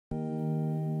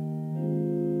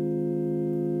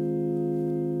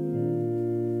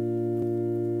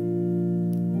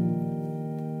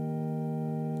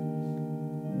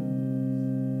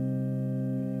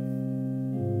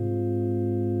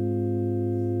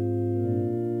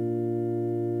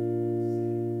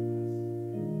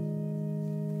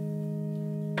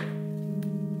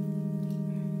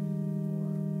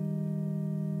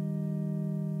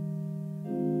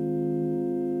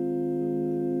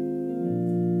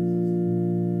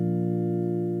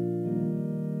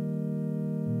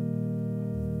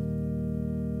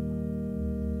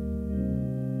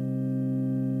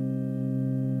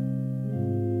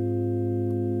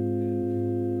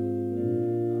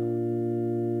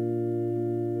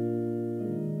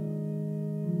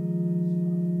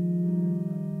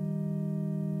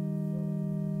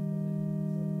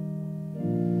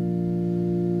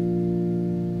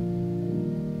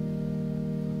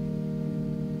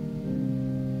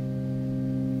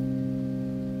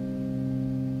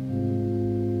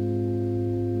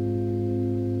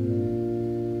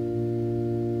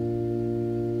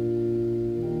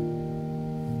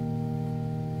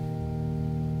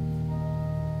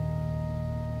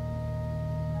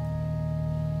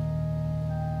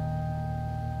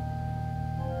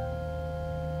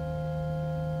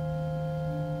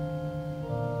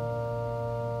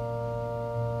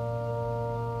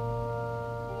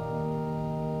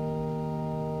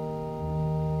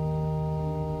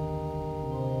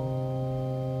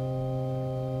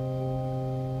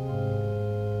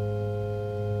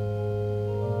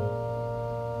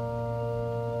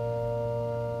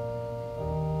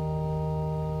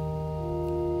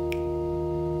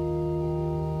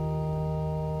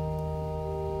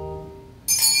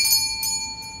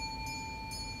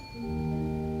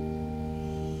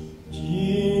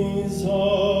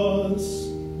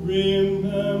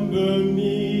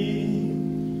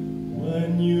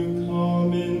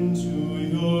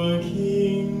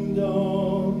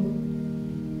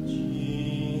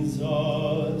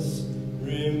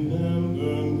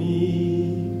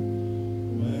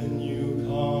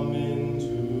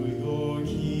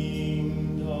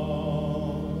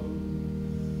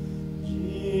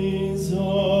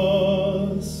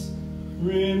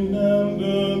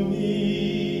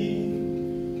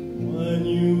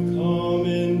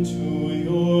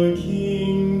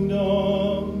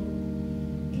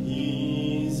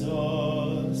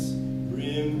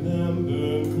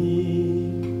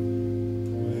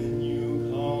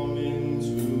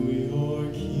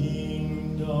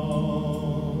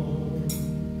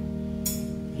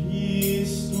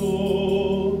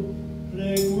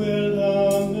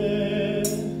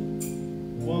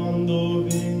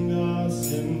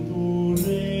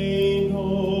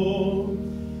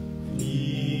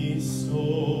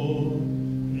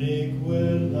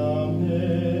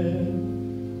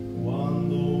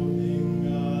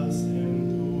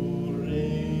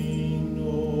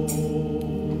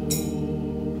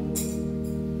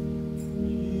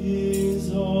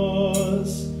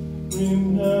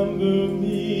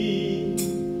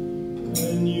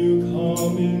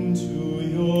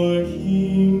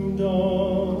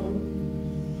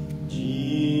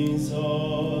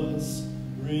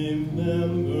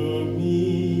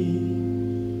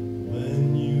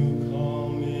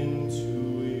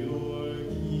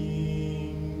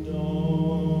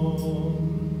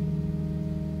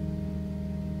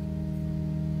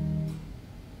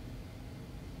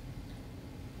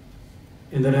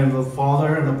In the name of the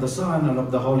Father, and of the Son, and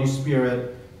of the Holy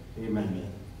Spirit. Amen.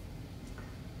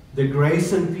 The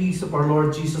grace and peace of our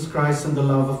Lord Jesus Christ, and the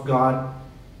love of God,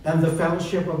 and the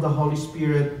fellowship of the Holy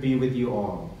Spirit be with you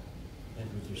all.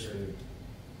 And with your spirit.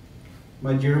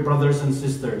 My dear brothers and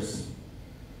sisters,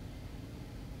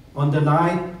 on the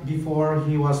night before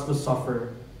he was to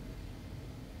suffer,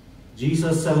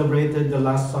 Jesus celebrated the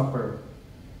Last Supper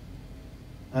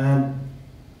and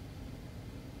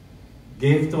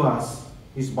gave to us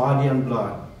his body and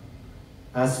blood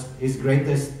as his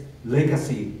greatest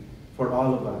legacy for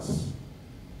all of us.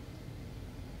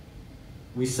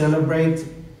 We celebrate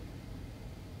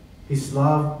his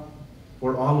love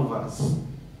for all of us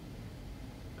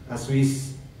as we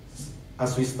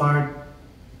start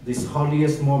this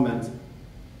holiest moment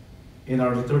in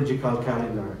our liturgical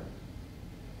calendar.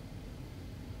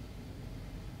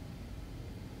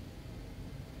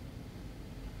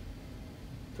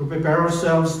 To prepare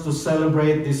ourselves to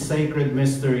celebrate these sacred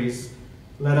mysteries,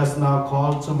 let us now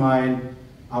call to mind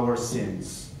our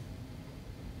sins.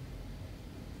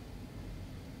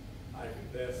 I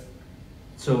confess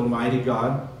To Almighty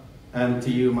God, and to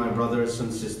you, my brothers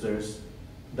and sisters,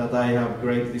 that I have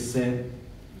greatly sinned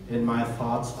in my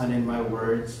thoughts and in my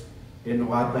words, in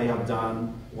what I have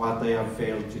done, what I have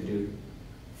failed to do.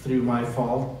 Through my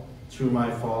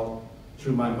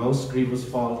most grievous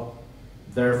fault.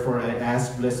 Therefore I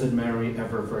ask Blessed Mary,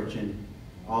 ever Virgin,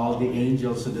 all the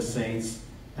angels and the saints,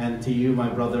 and to you, my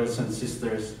brothers and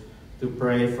sisters, to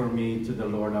pray for me to the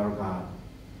Lord our God.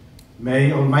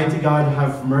 May Almighty God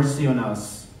have mercy on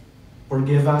us,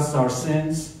 forgive us our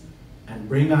sins, and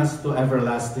bring us to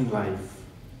everlasting life.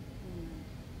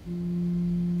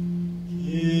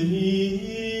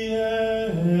 Kyrie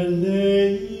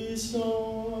eleison,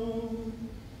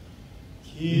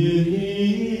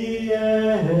 Kyrie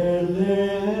eleison,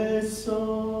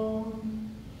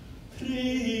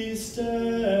 Christe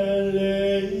eleison,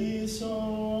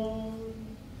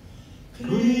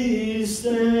 Christe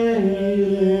eleison,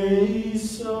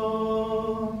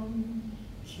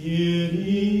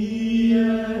 Kyrie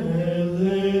eleison,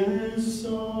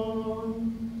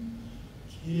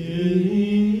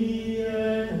 Kyrie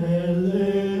eleison.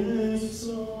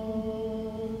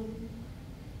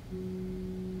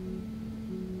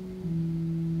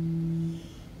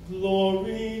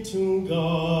 Glory to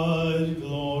God,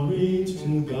 glory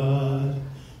to God,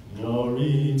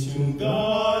 glory to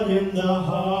God in the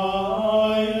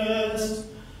highest,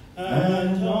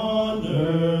 and on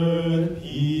earth,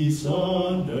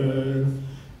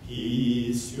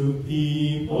 peace to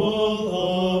people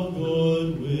of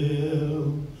good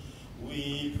will.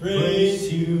 We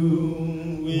praise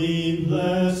you, we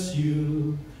bless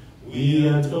you, we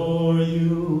adore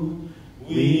you,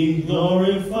 we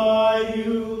glorify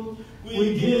you,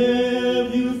 we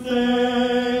give you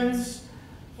thanks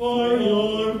for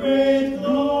your great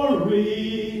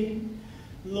glory,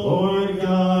 Lord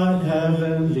God,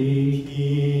 heavenly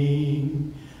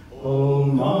King,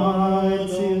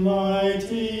 Almighty,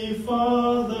 mighty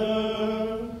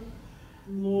Father,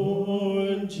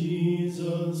 Lord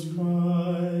Jesus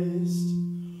Christ,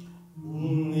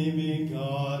 only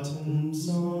begotten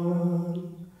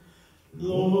Son,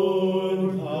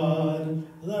 Lord God,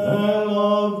 Lamb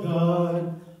of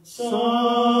God,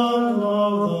 Son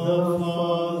of the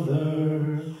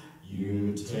Father,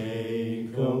 you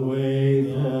take away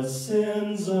the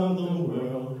sins of the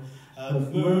world,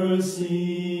 have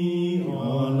mercy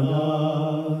on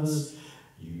us.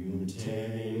 You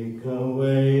take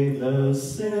away the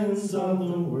sins of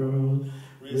the world,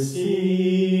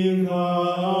 receive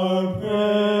our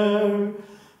prayer.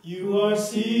 You are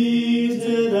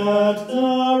seated at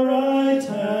the right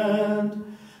hand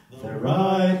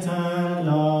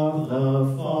of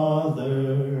the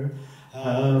Father.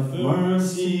 Have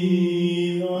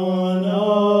mercy on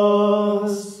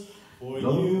us, for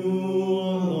you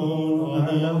alone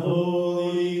are the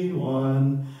Holy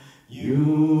One.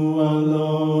 You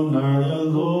alone are the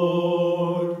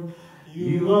Lord.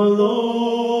 You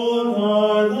alone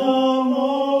are the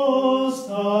Most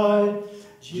High,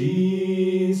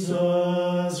 Jesus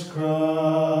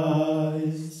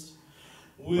Christ.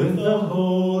 With the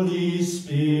Holy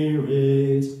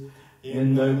Spirit,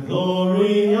 in the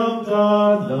glory of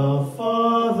God the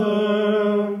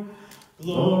Father,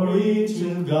 glory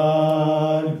to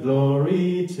God,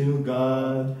 glory to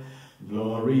God,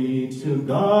 glory to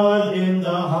God in the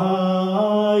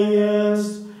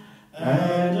highest,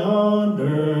 and on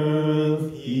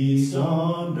earth,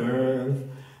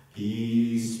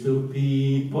 peace to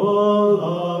people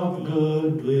of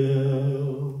good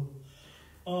will.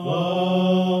 Amen.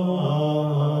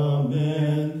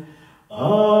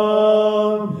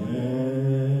 Amen.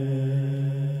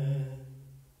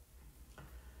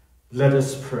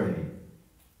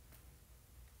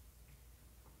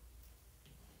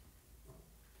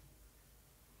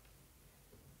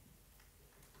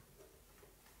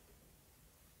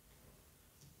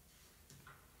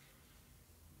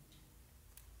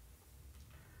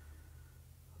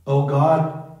 O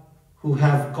God, who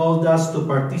have called us to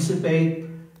participate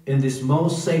in this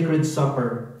most sacred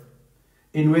supper,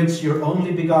 in which your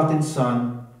only begotten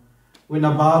Son, when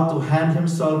about to hand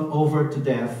himself over to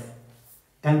death,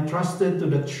 entrusted to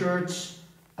the church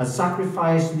a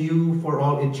sacrifice new for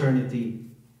all eternity,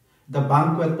 the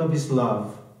banquet of his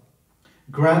love,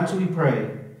 grant, we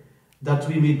pray, that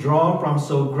we may draw from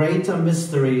so great a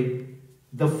mystery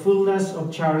the fullness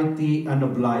of charity and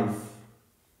of life.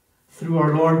 Through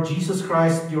our Lord Jesus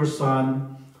Christ, your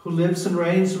Son, who lives and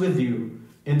reigns with you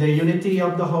in the unity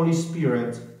of the Holy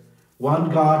Spirit, one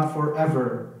God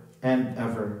forever and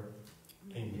ever.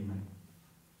 Amen.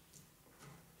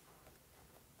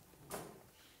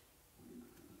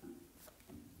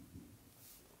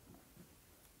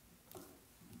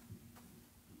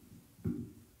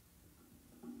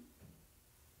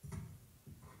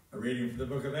 A reading from the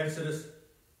book of Exodus.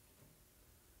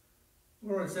 The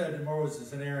Lord said to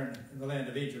Moses and Aaron in the land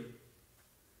of Egypt,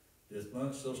 "This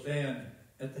month shall stand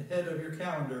at the head of your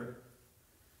calendar.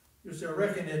 You shall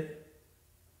reckon it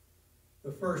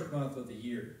the first month of the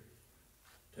year.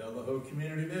 Tell the whole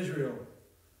community of Israel,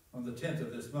 on the 10th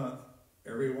of this month,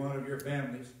 every one of your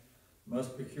families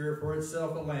must procure for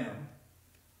itself a lamb,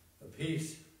 a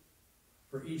piece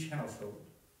for each household.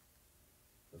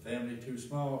 The family too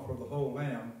small for the whole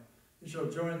lamb, you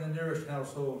shall join the nearest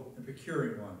household in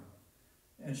procuring one,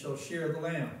 and shall share the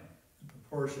lamb in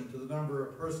proportion to the number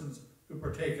of persons who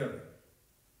partake of it.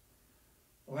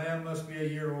 The lamb must be a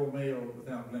year-old male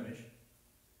without blemish.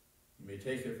 You may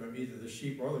take it from either the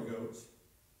sheep or the goats.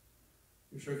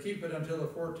 You shall keep it until the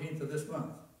 14th of this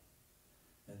month,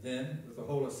 and then, with the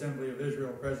whole assembly of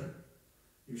Israel present,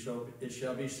 it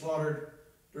shall be slaughtered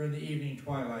during the evening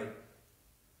twilight.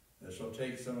 They shall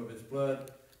take some of its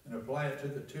blood and apply it to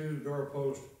the 2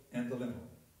 doorposts and the lintel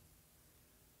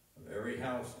of every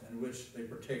house in which they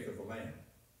partake of the lamb.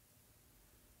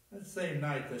 That same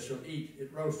night they shall eat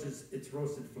its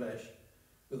roasted flesh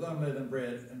with unleavened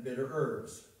bread and bitter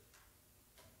herbs.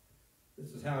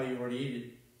 This is how you are to eat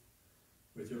it,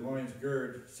 with your loins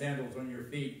girded, sandals on your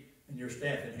feet, and your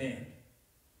staff in hand.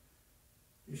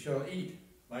 You shall eat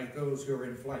like those who are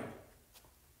in flight.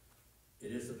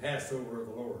 It is the Passover of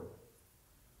the Lord.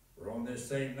 For on this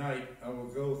same night I will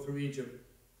go through Egypt,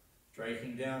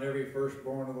 striking down every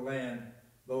firstborn of the land,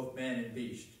 both man and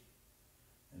beast,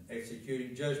 and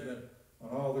executing judgment on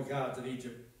all the gods of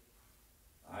Egypt.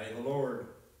 I, the Lord.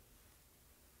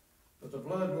 But the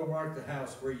blood will mark the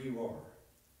house where you are.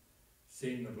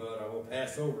 Seeing the blood, I will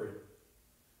pass over it.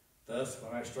 Thus,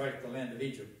 when I strike the land of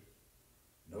Egypt,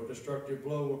 no destructive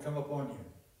blow will come upon you.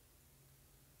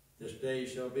 This day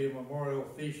shall be a memorial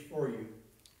feast for you,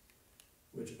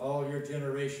 which all your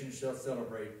generations shall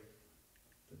celebrate,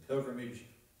 the pilgrimage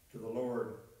to the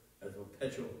Lord as a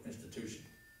perpetual institution."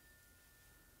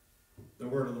 The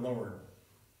word of the Lord.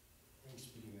 Thanks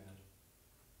be to God.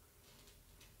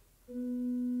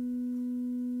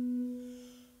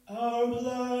 Our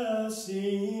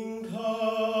blessing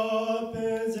cup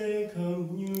is a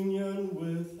communion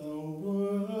with the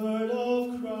word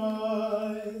of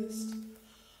Christ.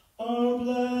 Our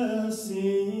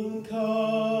blessing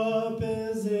cup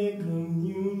is a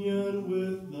communion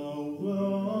with the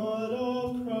word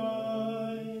of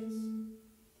Christ.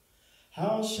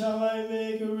 How shall I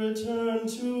make a return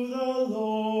to the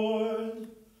Lord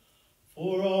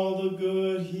for all the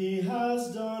good he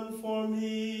has done for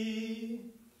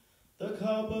me? The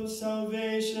cup of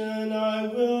salvation I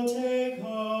will take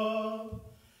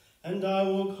up, and I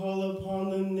will call upon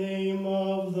the name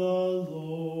of the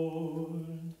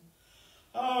Lord.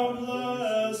 Our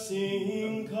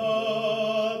blessing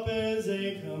cup is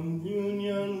a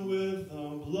communion with the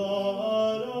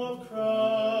blood of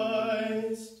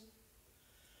Christ.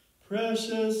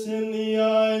 Precious in the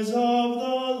eyes of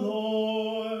the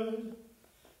Lord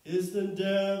is the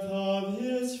death of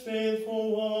his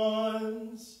faithful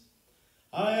ones.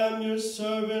 I am your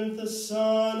servant, the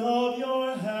son of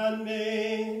your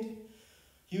handmaid.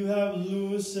 You have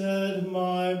loosed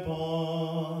my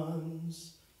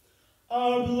bonds.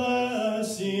 Our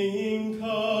blessing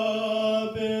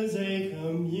cup is a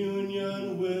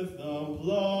communion with the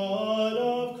blood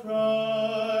of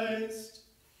Christ.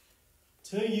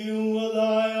 To you will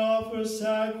I offer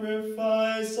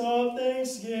sacrifice of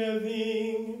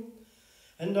thanksgiving,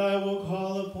 and I will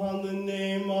call upon the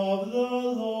name of the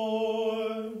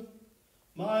Lord.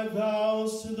 My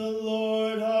vows to the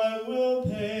Lord I will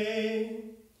pay,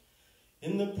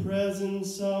 in the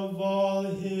presence of all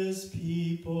his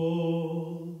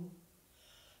people.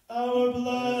 Our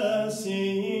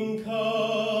blessing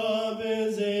cup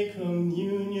is a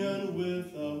communion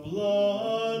with the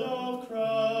blood of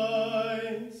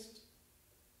Christ.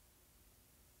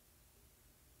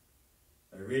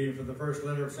 reading from the first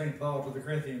letter of St. Paul to the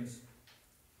Corinthians.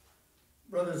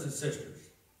 Brothers and sisters,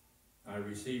 I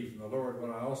received from the Lord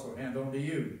what I also hand on to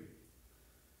you,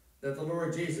 that the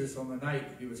Lord Jesus, on the night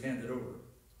he was handed over,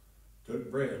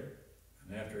 took bread,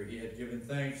 and after he had given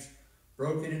thanks,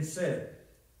 broke it and said,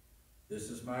 "This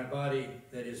is my body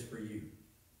that is for you.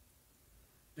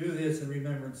 Do this in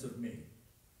remembrance of me."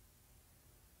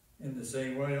 In the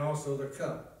same way also the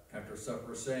cup after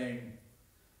supper, saying,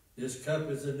 "This cup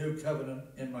is the new covenant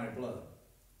in my blood.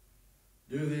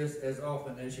 Do this as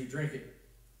often as you drink it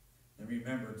in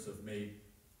remembrance of me.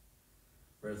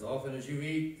 For as often as you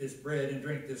eat this bread and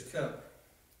drink this cup,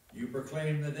 you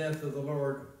proclaim the death of the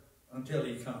Lord until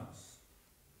he comes."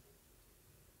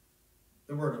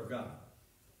 The word of God.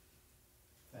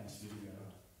 Thanks be to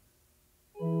God.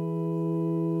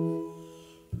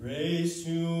 Praise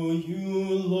to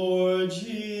you, Lord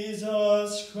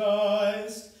Jesus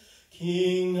Christ,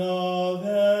 King of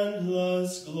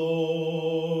endless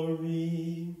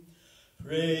glory.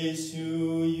 Praise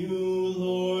to you,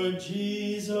 Lord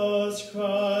Jesus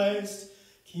Christ,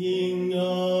 King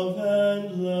of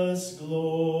endless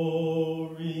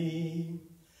glory.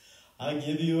 I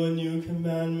give you a new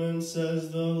commandment,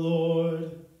 says the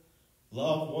Lord.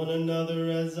 Love one another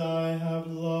as I have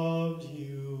loved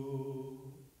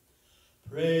you.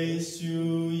 Praise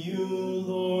to you,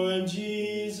 Lord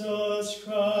Jesus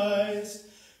Christ,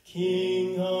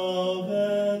 King of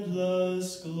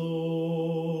endless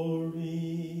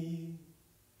glory.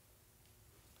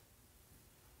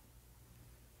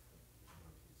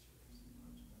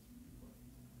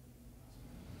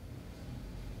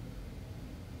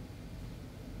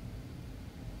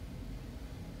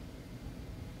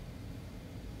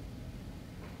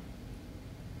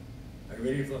 A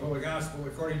reading from the Holy Gospel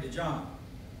according to John.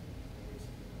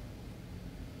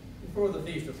 Before the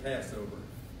feast of Passover,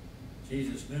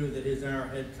 Jesus knew that his hour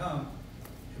had come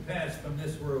to pass from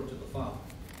this world to the Father.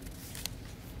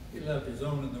 He loved his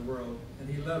own in the world, and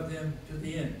he loved them to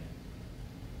the end.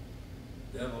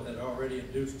 The devil had already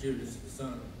induced Judas, the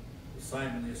son of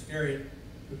Simon the Iscariot,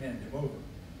 to hand him over.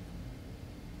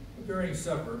 But during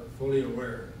supper, fully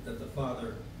aware that the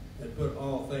Father had put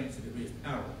all things into his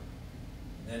power,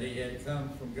 and that he had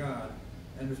come from God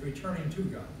and was returning to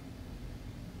God,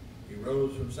 he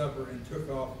rose from supper and took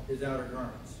off his outer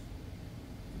garments.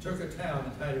 He took a towel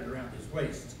and tied it around his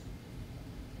waist.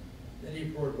 Then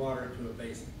he poured water into a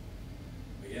basin,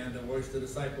 began to wash the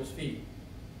disciples' feet,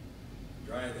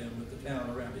 dry them with the towel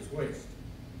around his waist.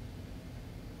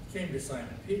 He came to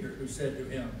Simon Peter, who said to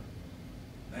him,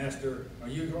 "Master, are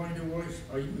you going to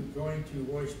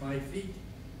wash my feet?"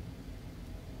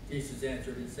 Jesus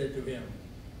answered and said to him,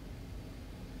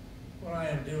 "What I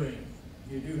am doing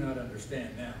you do not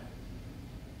understand now,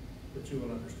 but you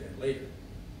will understand later."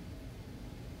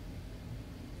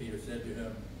 Peter said to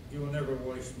him, "You will never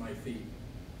wash my feet."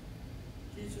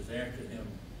 Jesus answered him,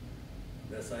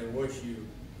 "Unless I wash you,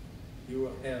 you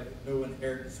will have no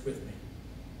inheritance with me."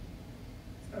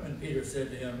 Simon Peter said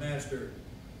to him, "Master,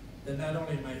 then not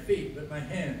only my feet, but my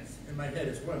hands and my head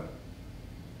as well."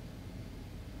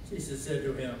 Jesus said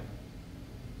to him,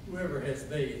 "Whoever has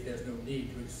bathed has no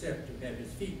need to except to have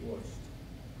his feet washed,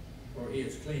 for he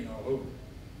is clean all over.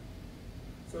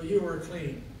 So you are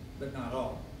clean, but not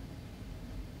all."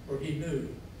 For he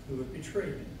knew who would betray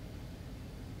him.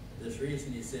 For this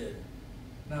reason he said,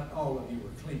 "Not all of you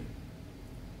are clean."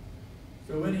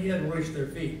 So when he had washed their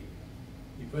feet,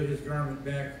 he put his garment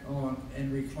back on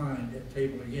and reclined at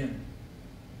table again.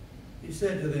 He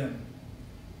said to them,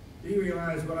 "Do you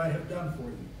realize what I have done for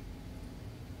you?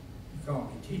 You call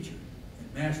me teacher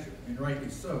and master, and rightly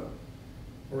so,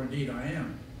 for indeed I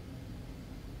am.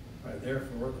 I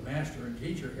therefore, the master and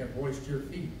teacher, have washed your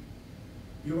feet.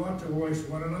 You ought to wash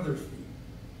one another's feet.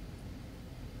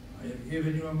 I have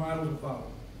given you a model to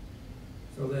follow,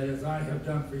 so that as I have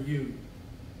done for you,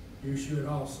 you should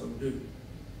also do."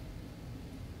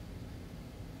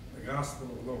 The Gospel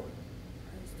of the Lord.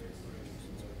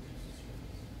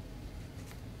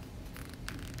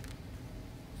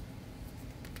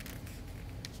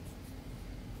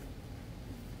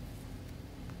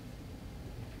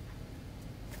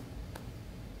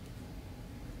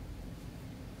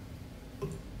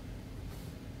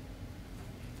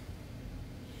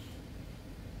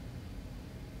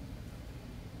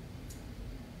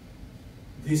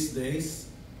 These days,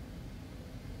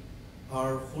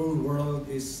 our whole world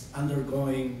is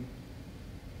undergoing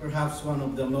perhaps one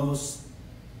of the most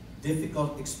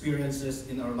difficult experiences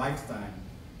in our lifetime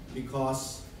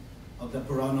because of the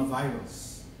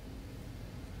coronavirus.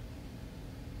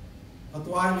 But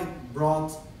while it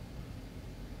brought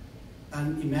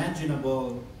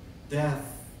unimaginable death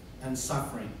and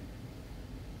suffering,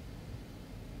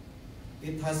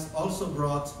 it has also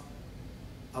brought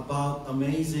about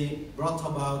amazing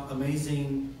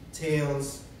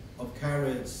tales of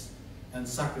courage and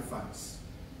sacrifice.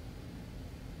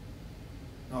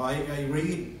 Now I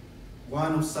read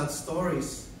one of such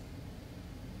stories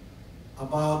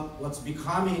about what's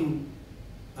becoming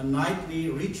a nightly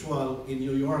ritual in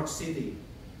New York City.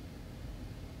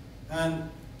 And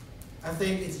I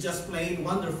think it's just plain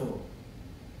wonderful.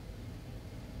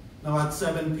 Now at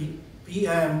 7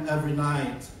 p.m. every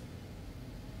night,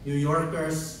 New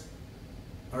Yorkers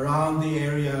around the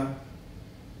area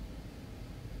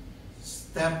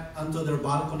step onto their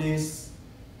balconies,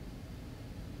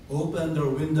 open their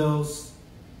windows,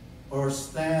 or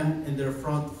stand in their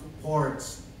front porch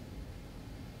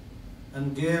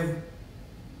and give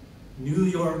New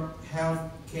York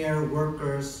healthcare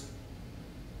workers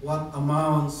what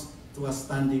amounts to a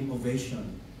standing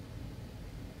ovation.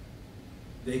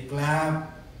 They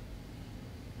clap,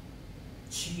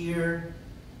 cheer,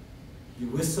 you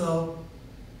whistle,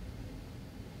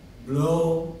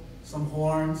 blow some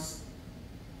horns,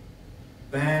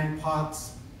 bang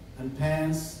pots and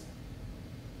pans,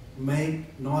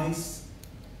 make noise.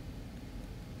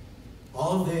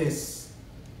 All this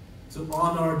to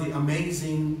honor the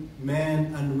amazing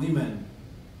men and women,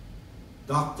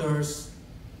 doctors,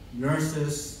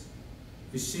 nurses,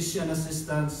 physician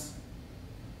assistants,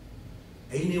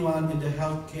 anyone in the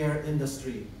healthcare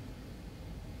industry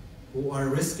who are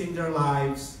risking their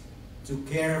lives to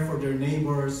care for their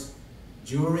neighbors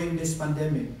during this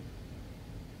pandemic,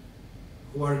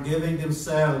 who are giving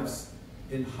themselves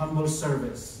in humble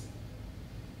service,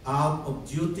 out of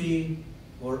duty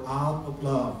or out of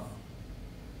love,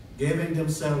 giving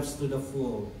themselves to the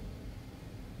full,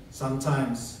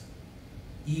 sometimes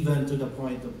even to the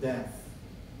point of death.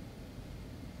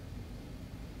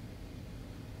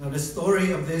 Now the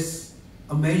story of these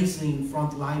amazing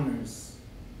frontliners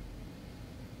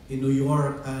in New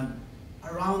York and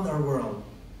around our world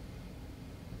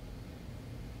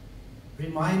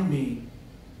remind me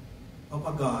of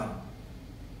a God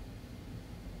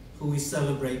who we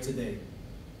celebrate today.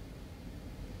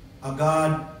 A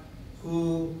God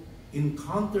who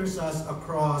encounters us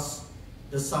across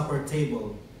the supper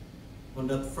table on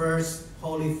that first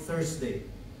Holy Thursday,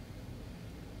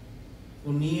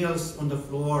 who kneels on the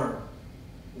floor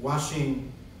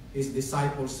washing his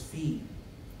disciples' feet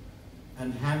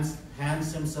and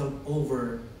hands himself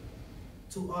over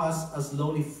to us as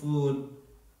lowly food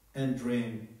and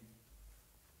drink.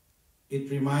 It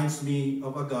reminds me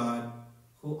of a God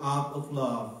who, out of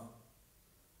love,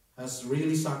 has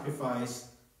really sacrificed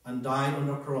and died on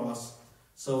the cross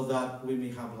so that we may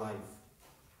have life.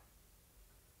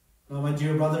 Now, my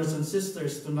dear brothers and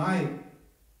sisters, tonight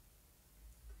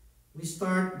we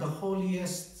start the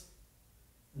holiest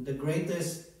and the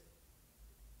greatest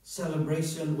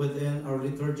celebration within our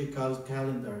liturgical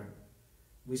calendar.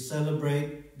 We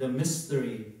celebrate the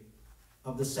mystery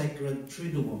of the sacred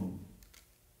Triduum.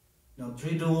 Now,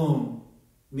 Triduum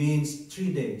means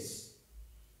 3 days.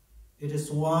 It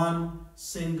is one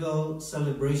single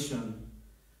celebration,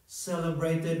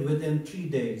 celebrated within 3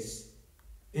 days,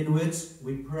 in which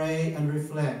we pray and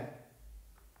reflect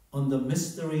on the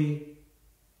mystery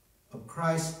of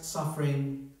Christ's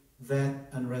suffering, death,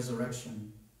 and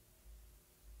resurrection.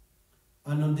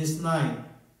 And on this night,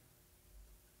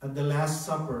 at the Last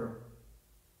Supper,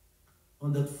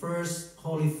 on that first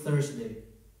Holy Thursday,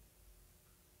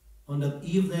 on that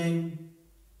evening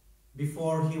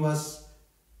before he was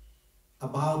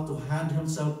about to hand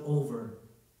himself over,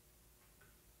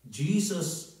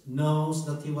 Jesus knows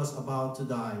that he was about to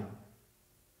die.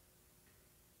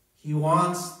 He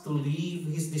wants to leave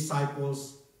his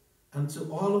disciples and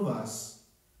to all of us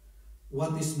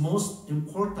what is most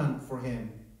important for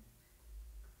him,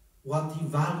 what he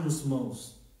values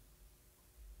most.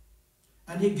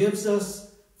 And he gives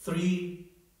us 3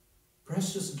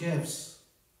 precious gifts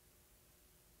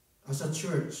as a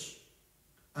church,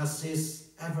 as his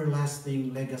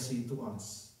everlasting legacy to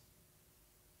us.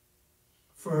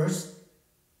 First,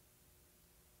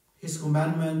 his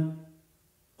commandment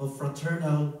of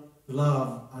fraternal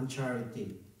love and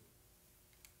charity.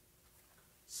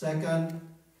 Second,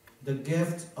 the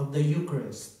gift of the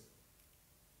Eucharist.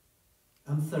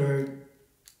 And third,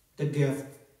 the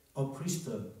gift of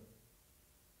priesthood.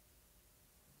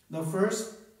 Now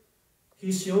first,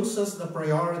 he shows us the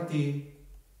priority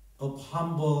of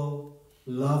humble,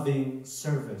 loving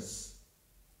service.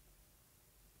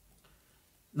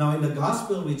 Now in the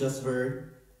gospel we just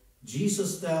heard,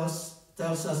 Jesus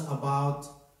tells us about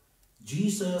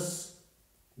Jesus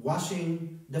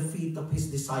washing the feet of his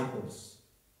disciples.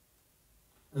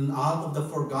 And out of the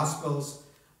 4 gospels,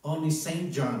 only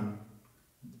St. John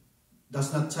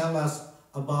does not tell us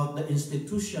about the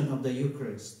institution of the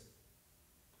Eucharist.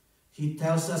 He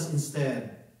tells us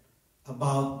instead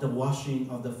about the washing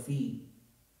of the feet.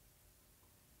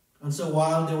 And so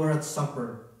while they were at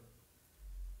supper,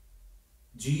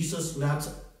 Jesus left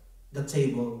the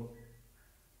table,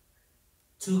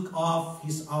 took off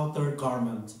his outer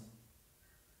garment,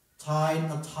 tied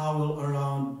a towel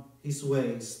around his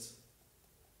waist,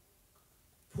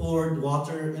 poured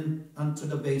water into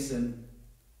the basin,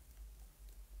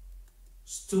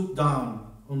 stooped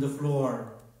down on the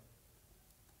floor,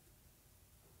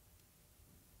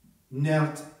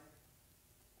 knelt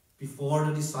before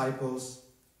the disciples,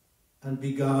 and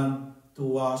began to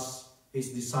wash his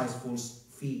disciples'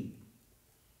 feet.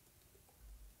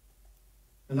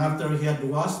 And after he had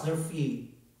washed their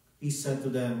feet, he said to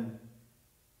them,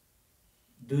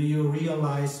 "Do you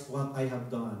realize what I have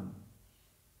done?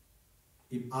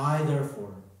 If I,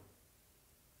 therefore,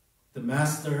 the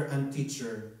master and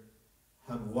teacher,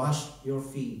 have washed your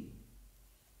feet,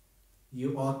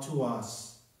 you ought to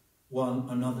wash one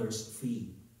another's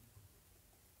feet."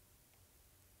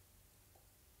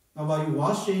 Now, by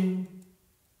washing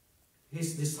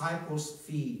his disciples'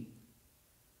 feet,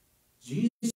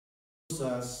 Jesus shows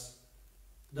us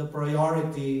the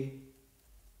priority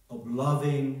of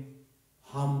loving,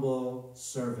 humble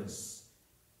service.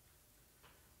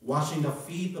 Washing the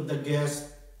feet of the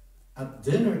guests at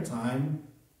dinner time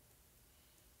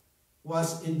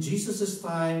was in Jesus'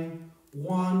 time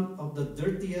one of the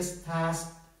dirtiest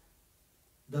tasks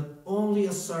that only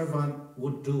a servant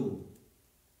would do.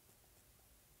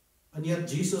 And yet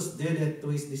Jesus did it to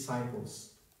his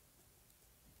disciples.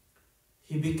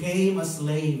 He became a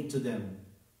slave to them.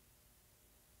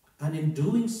 And in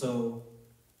doing so,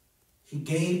 he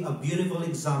gave a beautiful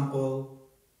example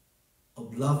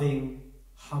of loving,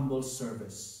 humble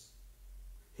service.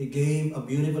 He gave a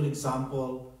beautiful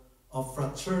example of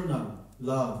fraternal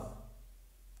love.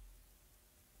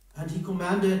 And he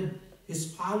commanded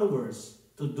his followers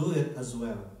to do it as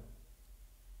well.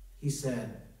 He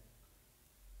said,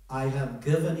 "I have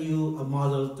given you a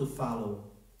model to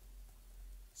follow,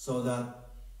 so that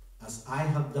as I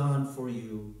have done for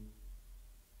you,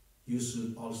 you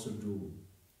should also do."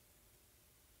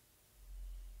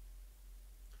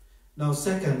 Now,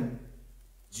 second,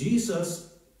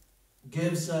 Jesus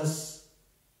gives us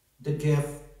the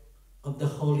gift of the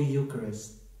Holy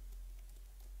Eucharist.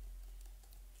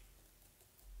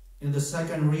 In the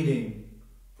second reading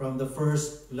from the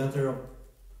first letter of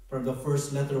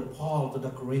Paul to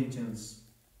the Corinthians,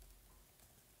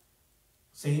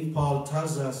 St. Paul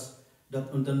tells us that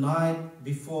on the night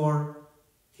before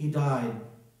he died,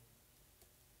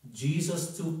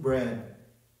 Jesus took bread,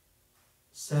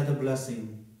 said a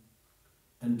blessing,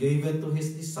 and gave it to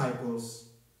his disciples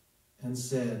and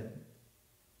said,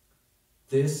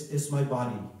 "This is my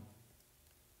body."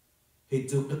 He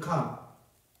took the cup,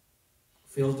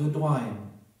 filled with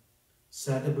wine,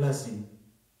 said a blessing,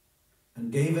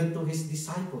 and gave it to his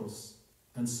disciples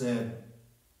and said,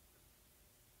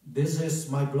 "This is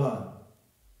my blood."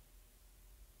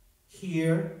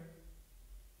 Here,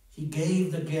 he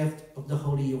gave the gift of the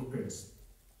Holy Eucharist,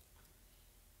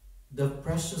 the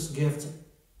precious gift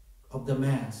of the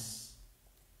Mass,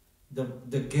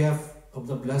 the gift of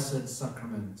the Blessed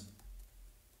Sacrament.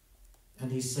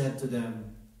 And he said to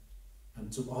them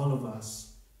and to all of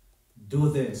us,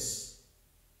 "Do this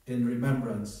in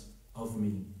remembrance of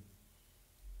me."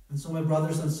 And so, my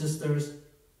brothers and sisters,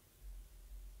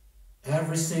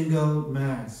 every single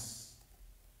Mass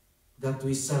that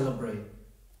we celebrate,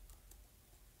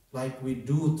 like we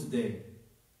do today,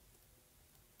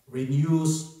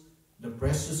 renews the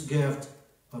precious gift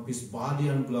of his body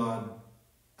and blood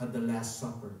at the Last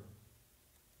Supper.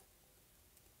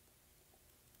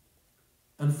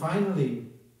 And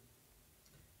finally,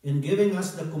 in giving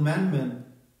us the commandment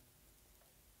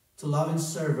to love in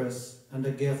service and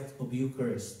the gift of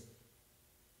Eucharist,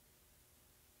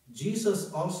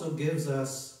 Jesus also gives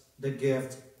us the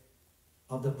gift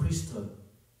of the priesthood,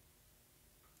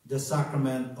 the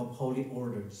sacrament of holy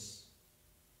orders.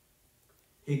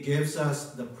 He gives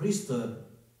us the priesthood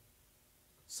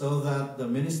so that the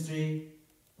ministry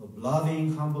of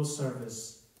loving, humble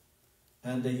service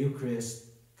and the Eucharist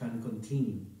can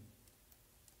continue.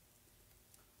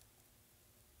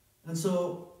 And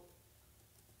so,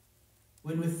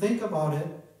 when we think about it,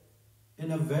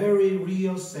 in a very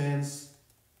real sense,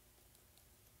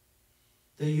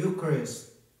 the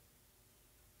Eucharist,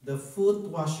 the foot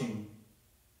washing,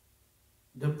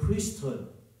 the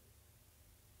priesthood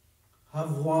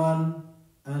have one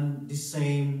and the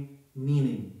same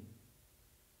meaning.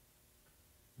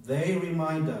 They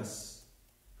remind us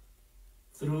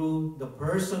through the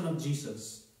person of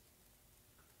Jesus,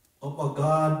 of a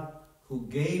God who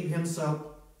gave himself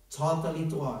totally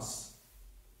to us,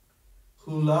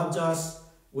 who loved us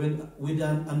with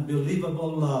an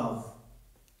unbelievable love,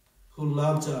 who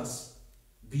loved us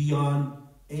beyond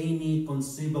any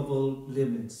conceivable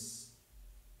limits.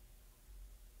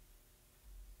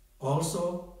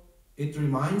 Also, it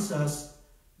reminds us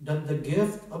that the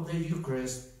gift of the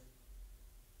Eucharist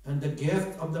and the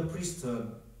gift of the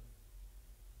priesthood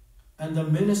and the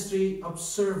ministry of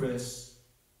service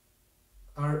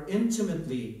are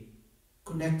intimately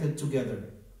connected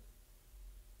together.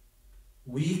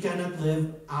 We cannot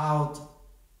live out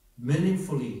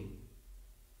meaningfully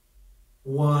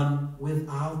one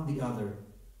without the other.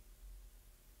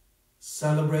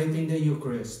 Celebrating the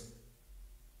Eucharist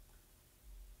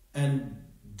and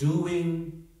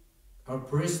doing our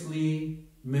priestly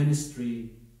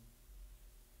ministry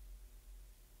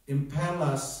impel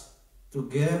us to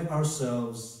give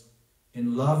ourselves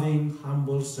in loving,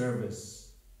 humble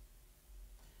service.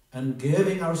 And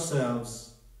giving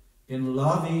ourselves in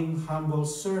loving, humble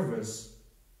service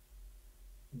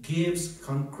gives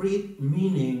concrete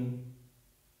meaning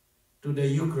to the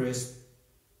Eucharist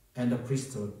and the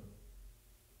priesthood.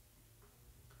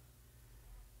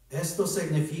 Esto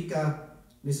significa,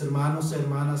 mis hermanos y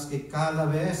hermanas, que cada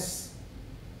vez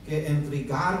que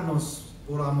entregarnos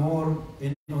por amor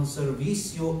en un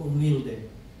servicio humilde,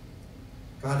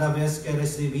 cada vez que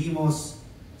recibimos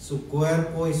su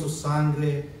cuerpo y su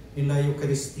sangre en la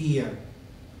Eucaristía,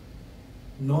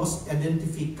 nos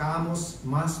identificamos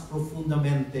más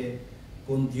profundamente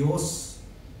con Dios,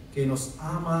 que nos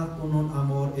ama con un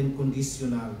amor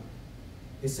incondicional,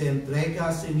 que se entrega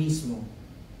a sí mismo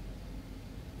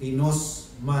y nos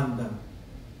manda.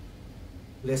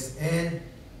 Les he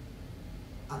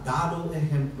dado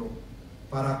ejemplo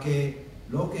para que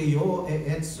lo que yo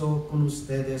he hecho con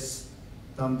ustedes,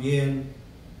 también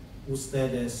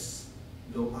ustedes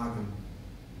lo hagan.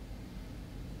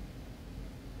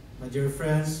 My dear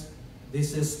friends,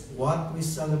 this is what we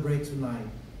celebrate tonight.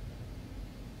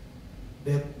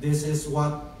 That this is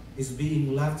what is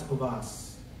being left of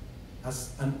us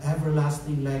as an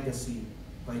everlasting legacy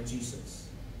by Jesus.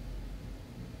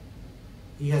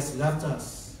 He has left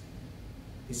us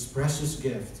his precious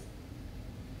gift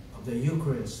of the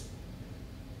Eucharist,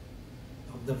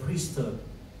 of the priesthood,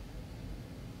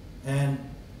 and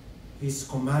his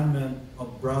commandment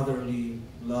of brotherly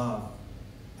love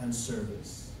and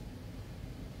service.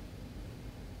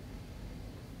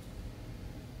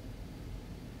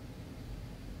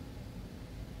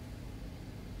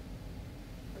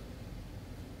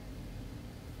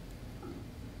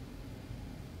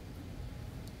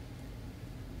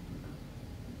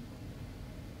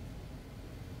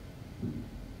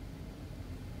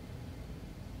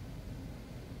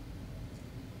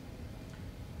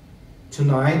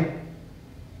 Tonight,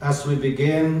 as we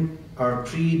begin our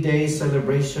 3-day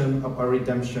celebration of our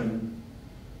redemption,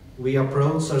 we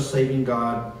approach our saving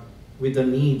God with the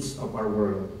needs of our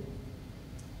world.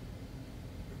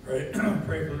 Pray for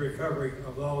the recovery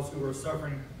of those who are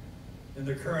suffering in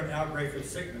the current outbreak of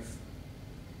sickness,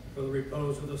 for the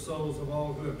repose of the souls of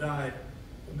all who have died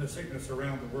from the sickness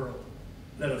around the world.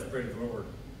 Let us pray to the Lord.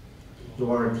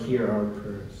 Lord, hear our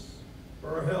prayers.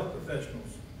 For our health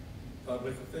professionals,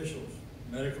 public officials,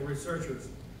 medical researchers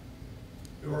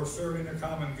who are serving the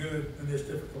common good in this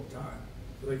difficult time,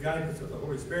 for the guidance of the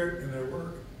Holy Spirit in their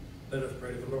work, let us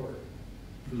pray to the Lord.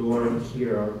 Lord,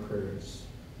 hear our prayers.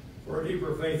 For a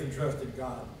deeper faith and trust in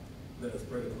God, let us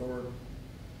pray to the Lord.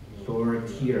 Lord,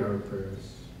 hear our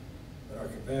prayers. That our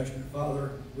compassionate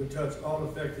Father would touch all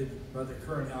affected by the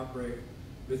current outbreak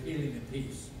with healing and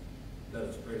peace, let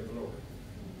us pray to the Lord.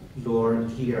 Lord,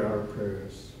 hear our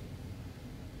prayers.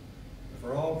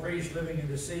 For all priests living and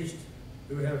deceased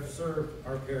who have served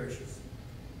our parishes,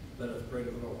 let us pray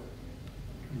to the Lord.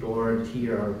 Lord,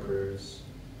 hear our prayers.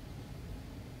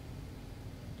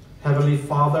 Heavenly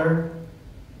Father,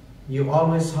 you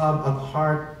always have at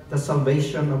heart the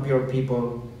salvation of your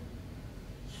people.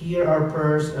 Hear our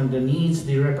prayers and the needs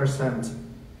they represent,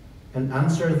 and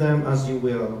answer them as you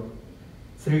will,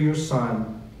 through your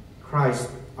Son,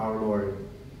 Christ our Lord.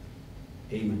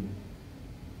 Amen.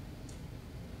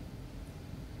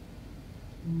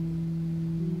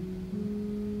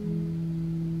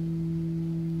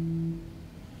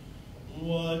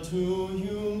 What do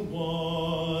you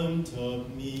want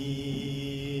of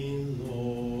me,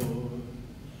 Lord?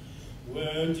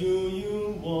 Where do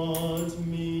you want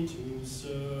me to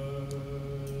serve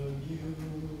you?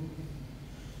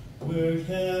 Where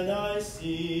can I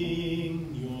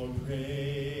sing your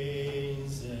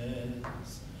praises?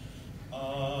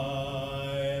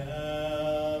 I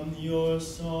have your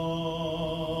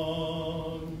song.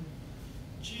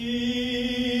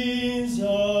 Jesus,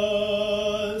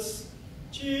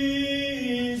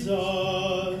 Jesus,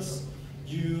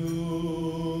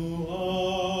 you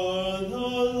are the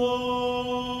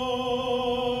Lord.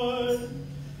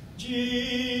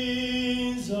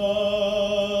 Jesus,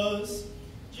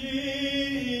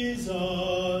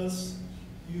 Jesus,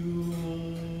 you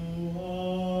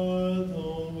are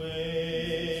the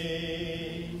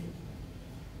way.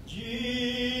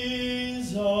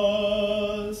 Jesus,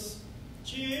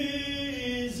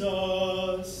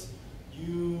 Jesus,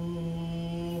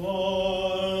 you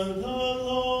are the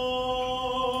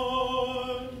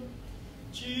Lord.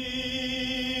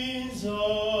 Jesus,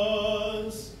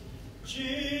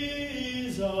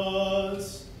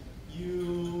 Jesus,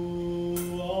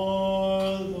 you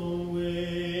are the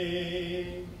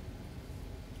way.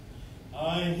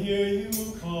 I hear you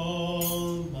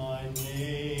call my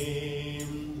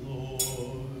name,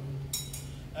 Lord,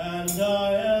 and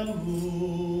I am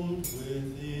moved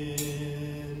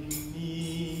within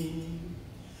me.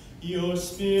 Your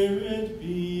spirit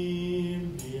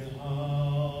beam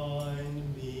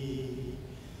behind me.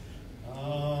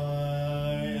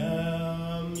 I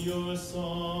am your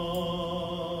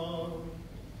song.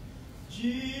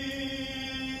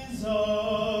 Jesus,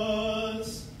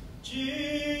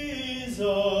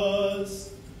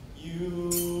 Jesus, you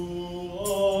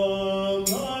are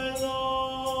my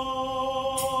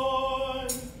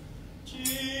Lord.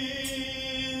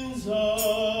 Jesus,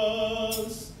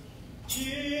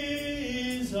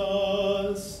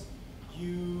 Jesus,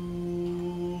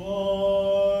 you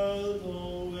are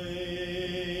the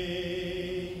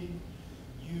way.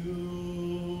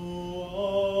 You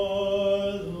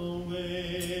are the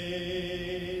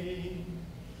way.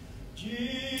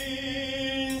 Jesus,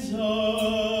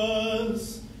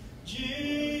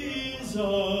 Jesus,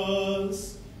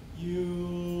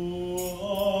 you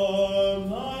are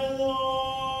my Lord.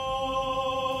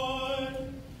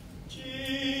 Jesus,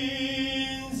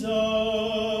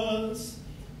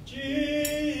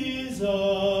 Jesus,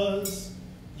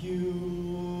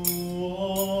 you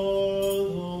are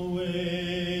the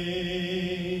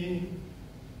way.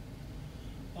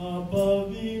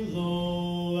 Above,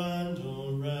 below, and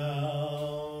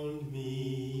around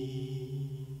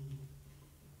me.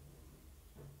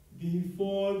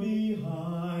 Before,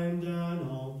 behind, and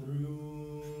all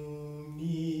through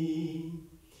me.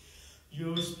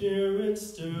 Your spirit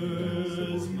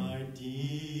stirs my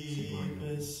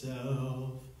deepest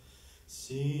self.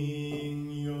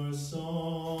 Sing your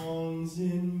songs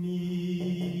in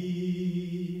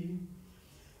me.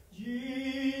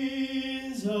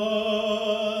 Jesus,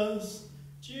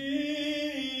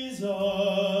 Jesus,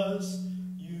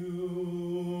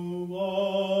 you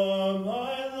are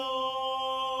my Lord.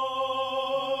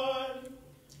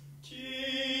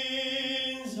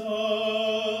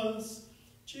 Jesus,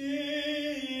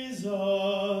 Jesus,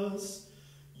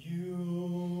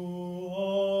 you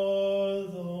are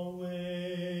the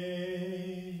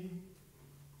way.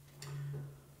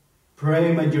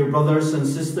 Pray, my dear brothers and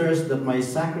sisters, that my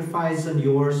sacrifice and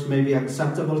yours may be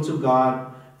acceptable to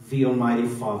God, the Almighty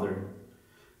Father.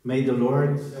 May the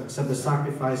Lord accept the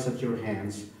sacrifice at your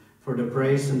hands for the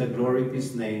praise and the glory of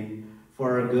his name,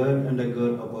 for our good and the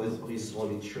good of his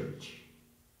holy church.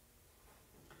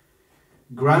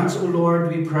 Grant, O Lord,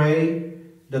 we pray,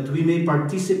 that we may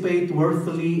participate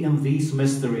worthily in these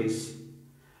mysteries.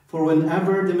 For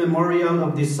whenever the memorial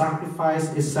of this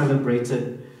sacrifice is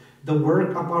celebrated, the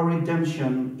work of our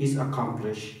redemption is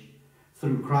accomplished.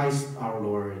 Through Christ our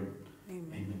Lord.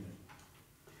 Amen.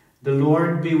 The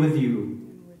Lord be with you.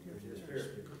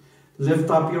 Lift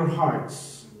up your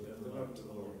hearts.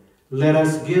 Let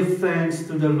us give thanks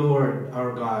to the Lord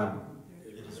our God.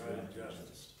 It is right and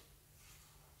just.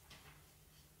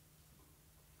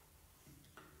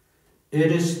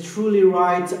 It is truly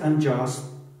right and just,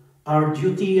 our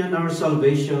duty and our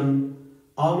salvation,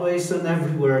 always and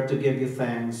everywhere to give you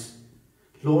thanks.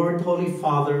 Lord, Holy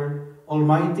Father,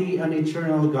 Almighty and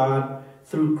eternal God,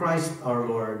 through Christ our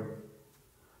Lord.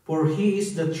 For he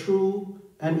is the true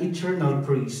and eternal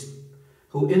priest,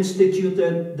 who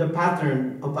instituted the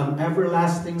pattern of an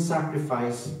everlasting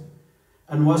sacrifice,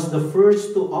 and was the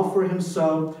first to offer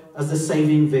himself as the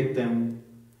saving victim,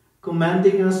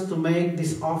 commanding us to make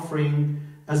this offering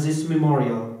as his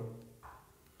memorial.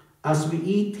 As we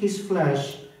eat his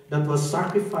flesh that was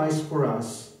sacrificed for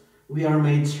us, we are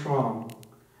made strong.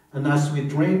 And as we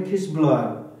drink his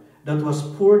blood that was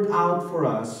poured out for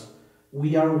us,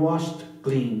 we are washed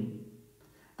clean.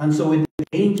 And so with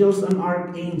angels and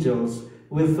archangels,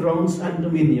 with thrones and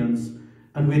dominions,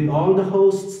 and with all the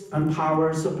hosts and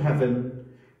powers of heaven,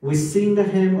 We sing the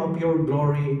hymn of your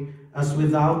glory, as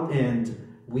without end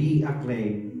we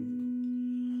acclaim.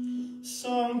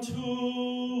 Sanctus,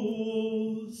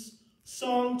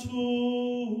 Sanctus,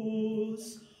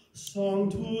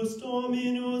 Sanctus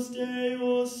Dominus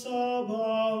Deus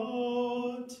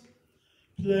Sabaoth,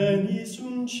 plenis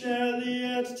in celi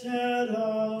et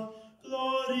terra,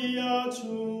 gloria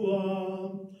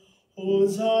tua,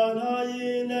 Hosanna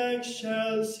in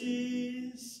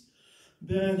excelsis,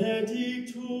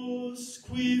 benedictus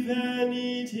qui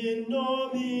venit in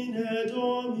nomine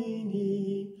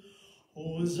Domini,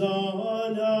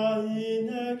 Hosanna in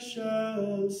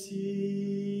excelsis.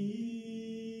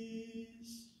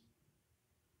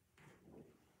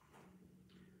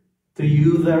 To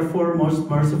you, therefore, most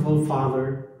merciful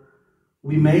Father,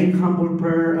 we make humble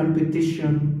prayer and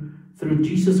petition through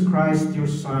Jesus Christ, your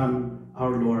Son,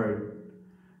 our Lord,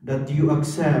 that you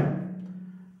accept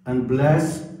and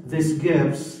bless these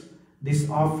gifts, these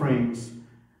offerings,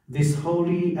 this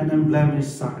holy and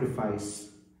unblemished sacrifice,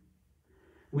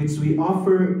 which we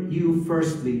offer you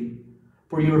firstly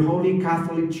for your holy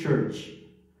Catholic Church.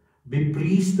 Be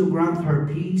pleased to grant her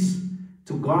peace,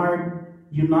 to guard,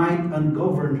 unite, and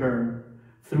govern her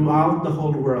throughout the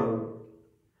whole world,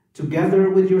 together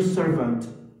with your servant,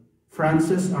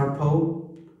 Francis, our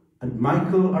Pope, and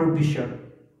Michael, our Bishop,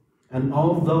 and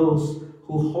all those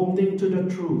who, holding to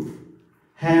the truth,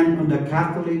 hang on the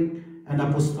Catholic and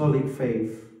Apostolic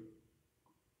faith.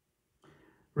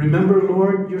 Remember,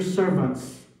 Lord, your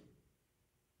servants,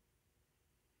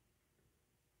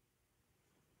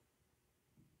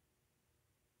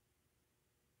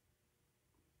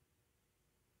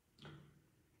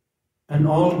 and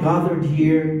all gathered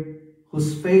here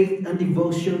whose faith and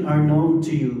devotion are known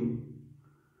to you.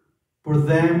 For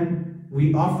them,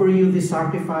 we offer you the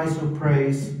sacrifice of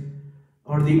praise,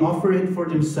 or they offer it for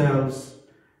themselves,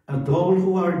 and all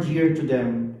who are dear to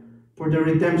them, for the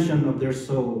redemption of their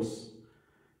souls,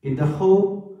 in the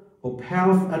hope of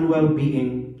health and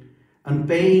well-being, and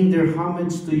paying their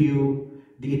homage to you,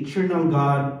 the eternal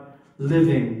God,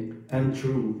 living and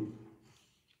true.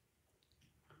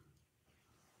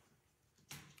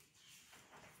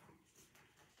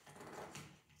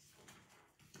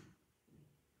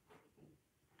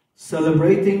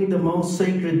 Celebrating the most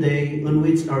sacred day on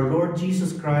which our Lord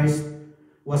Jesus Christ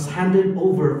was handed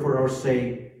over for our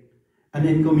sake, and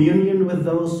in communion with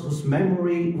those whose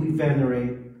memory we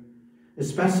venerate,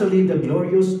 especially the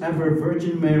glorious ever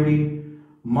Virgin Mary,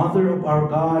 Mother of our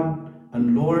God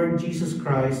and Lord Jesus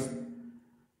Christ,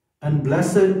 and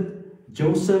blessed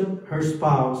Joseph, her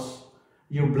spouse,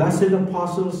 your blessed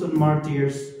apostles and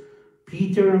martyrs,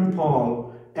 Peter and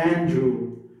Paul,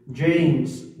 Andrew,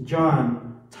 James, John,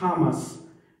 Thomas,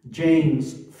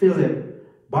 James,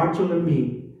 Philip,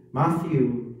 Bartholomew,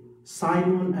 Matthew,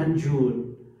 Simon and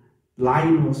Jude,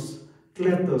 Linus,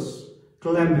 Cletus,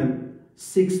 Clement,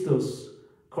 Sixtus,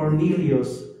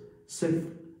 Cornelius,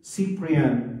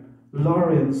 Cyprian,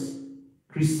 Lawrence,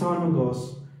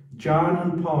 Chrysonogos, John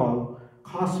and Paul,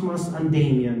 Cosmas and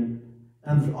Damian,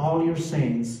 and all your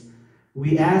saints,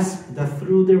 we ask that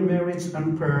through their merits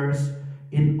and prayers,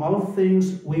 in all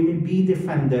things we may be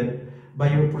defended by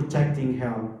your protecting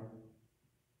help.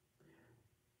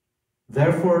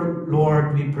 Therefore,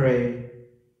 Lord, we pray,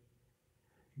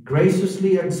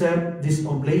 graciously accept this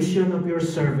oblation of your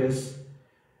service,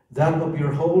 that of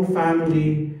your whole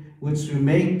family, which we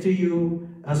make to you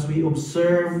as we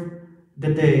observe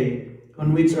the day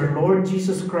on which our Lord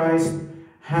Jesus Christ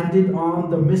handed on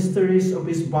the mysteries of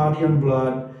his body and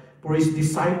blood for his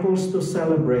disciples to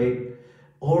celebrate.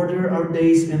 Order our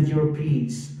days in your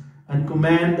peace, and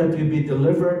command that we be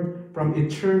delivered from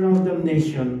eternal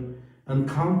damnation and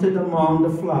counted among the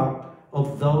flock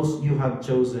of those you have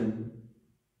chosen.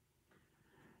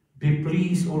 Be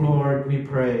pleased, O Lord, we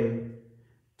pray,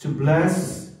 to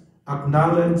bless,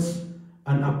 acknowledge,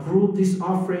 and approve these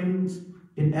offerings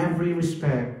in every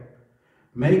respect.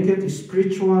 Make it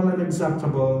spiritual and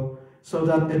acceptable, so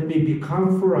that it may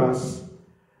become for us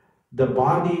the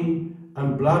body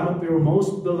and blood of your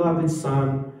most beloved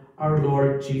Son, our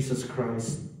Lord Jesus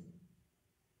Christ.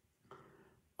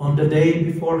 On the day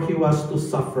before he was to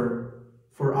suffer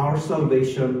for our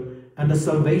salvation and the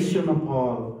salvation of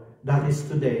all, that is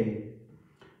today,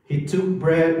 he took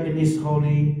bread in his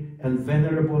holy and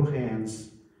venerable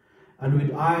hands, and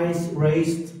with eyes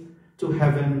raised to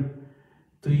heaven,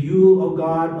 to you, O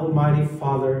God, Almighty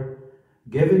Father,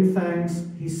 giving thanks,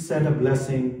 he said a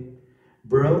blessing,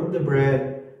 broke the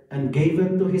bread, and gave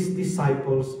it to his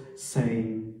disciples,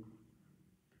 saying,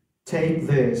 "Take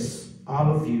this,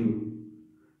 all of you,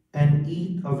 and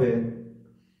eat of it,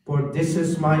 for this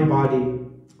is my body,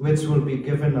 which will be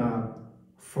given up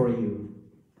for you."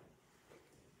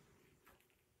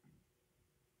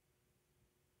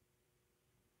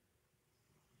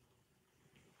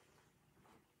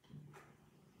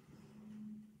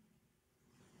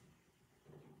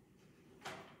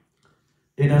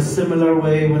 In a similar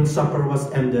way, when supper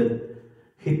was ended,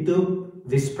 he took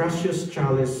this precious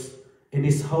chalice in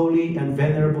his holy and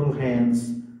venerable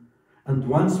hands, and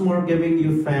once more giving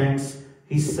you thanks,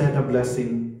 he said a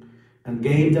blessing, and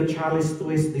gave the chalice to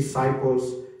his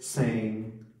disciples,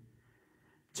 saying,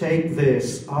 "Take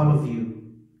this, all of you,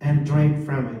 and drink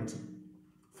from it.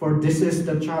 For this is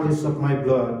the chalice of my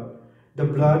blood, the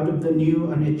blood of the new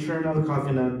and eternal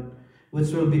covenant,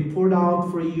 which will be poured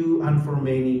out for you and for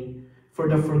many, for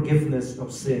the forgiveness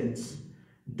of sins.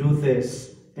 Do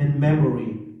this in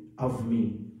memory of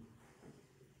me."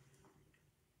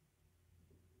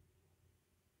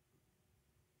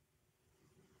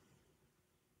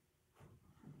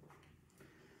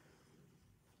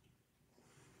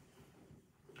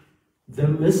 The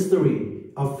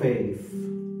mystery of faith.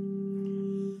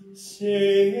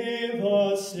 Save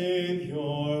us, Savior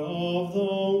of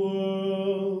the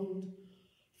world,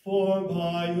 for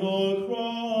by your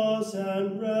cross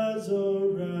and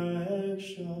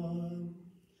resurrection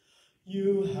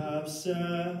you have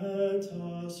set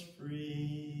us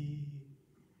free.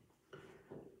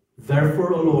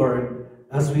 Therefore, O Lord,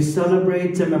 as we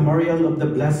celebrate the memorial of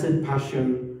the Blessed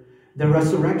Passion, the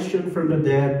resurrection from the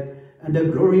dead, and the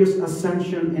glorious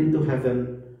ascension into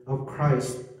heaven of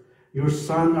Christ, your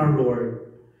Son, our Lord,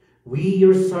 we,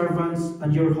 your servants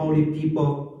and your holy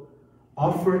people,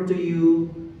 offer to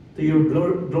you, to your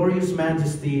glorious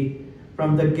majesty,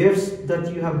 from the gifts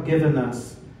that you have given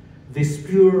us, this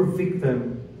pure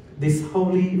victim, this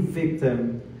holy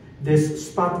victim, this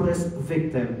spotless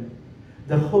victim,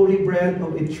 the holy bread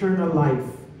of eternal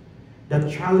life, the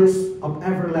chalice of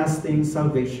everlasting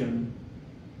salvation.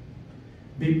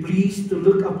 Be pleased to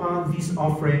look upon these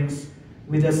offerings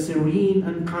with a serene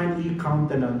and kindly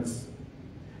countenance,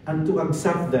 and to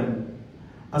accept them,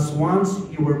 as once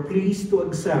you were pleased to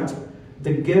accept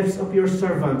the gifts of your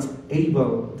servant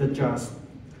Abel the just,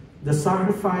 the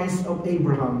sacrifice of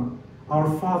Abraham, our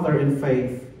father in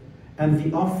faith, and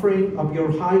the offering of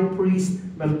your high priest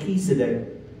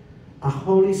Melchizedek, a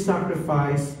holy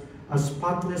sacrifice, a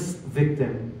spotless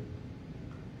victim.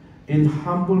 In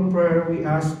humble prayer we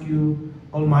ask you,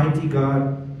 Almighty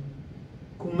God,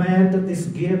 command that these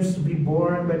gifts be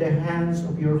borne by the hands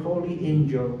of your holy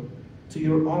angel to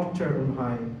your altar on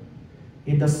high,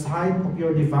 in the sight of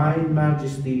your divine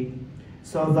majesty,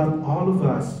 so that all of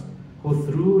us who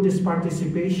through this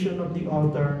participation of the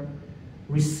altar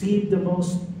receive the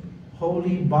most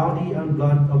holy body and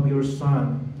blood of your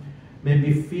Son, may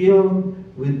be filled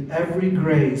with every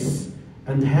grace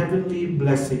and heavenly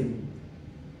blessing.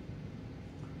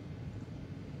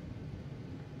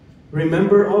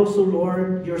 Remember also,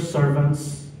 Lord, your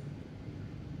servants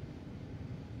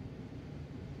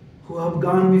who have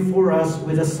gone before us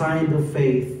with a sign of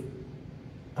faith,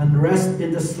 and rest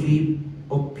in the sleep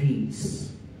of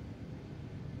peace.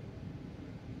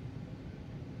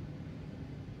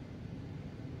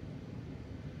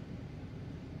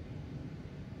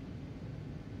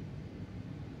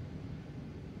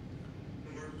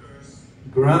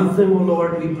 Grant them, O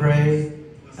Lord, we pray,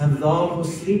 and all who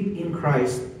sleep in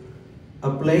Christ, a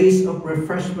place of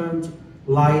refreshment,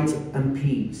 light, and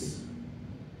peace.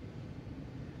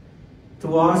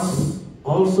 To us,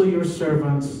 also your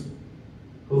servants,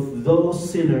 who those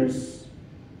sinners,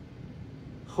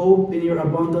 hope in your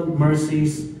abundant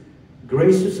mercies,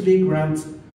 graciously grant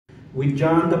with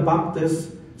John the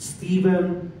Baptist,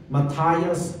 Stephen,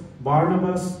 Matthias,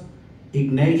 Barnabas,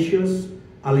 Ignatius,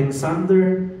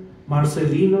 Alexander,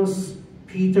 Marcellinus,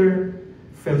 Peter,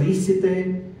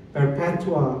 Felicite,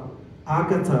 Perpetua,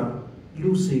 Agatha,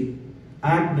 Lucy,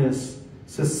 Agnes,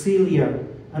 Cecilia,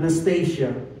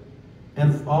 Anastasia,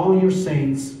 and all your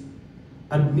saints,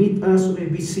 admit us, we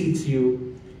beseech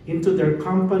you, into their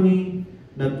company,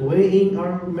 not weighing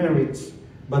our merits,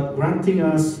 but granting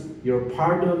us your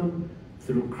pardon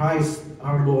through Christ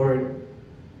our Lord,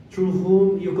 through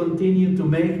whom you continue to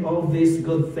make all these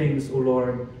good things, O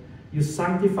Lord. You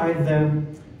sanctify them,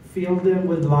 fill them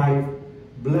with life,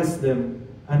 bless them,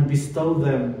 and bestow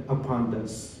them upon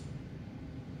us.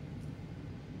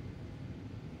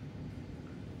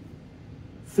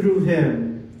 Through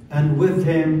him, and with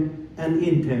him, and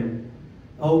in him,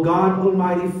 O God,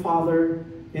 Almighty Father,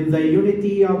 in the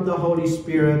unity of the Holy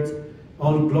Spirit,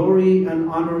 all glory and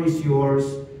honor is yours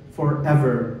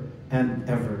forever and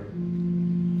ever.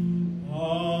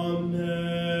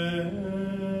 Amen.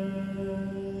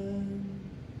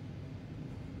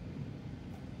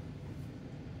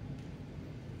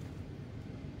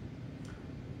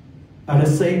 At the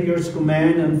Savior's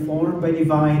command and formed by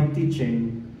divine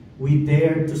teaching, we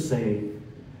dare to say,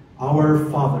 Our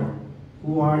Father,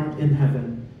 who art in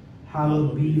heaven,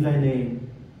 hallowed be thy name.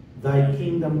 Thy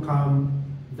kingdom come,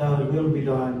 thy will be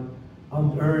done,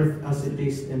 on earth as it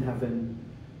is in heaven.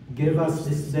 Give us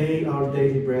this day our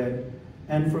daily bread,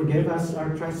 and forgive us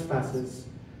our trespasses,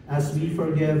 as we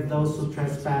forgive those who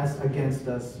trespass against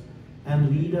us.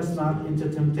 And lead us not into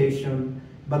temptation,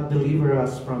 but deliver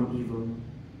us from evil.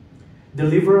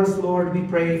 Deliver us, Lord, we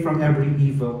pray, from every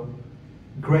evil.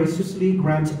 Graciously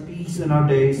grant peace in our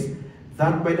days,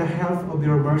 that by the help of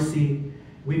your mercy,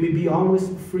 we may be always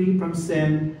free from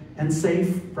sin and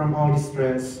safe from all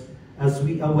distress, as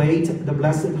we await the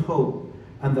blessed hope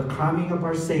and the coming of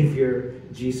our Savior,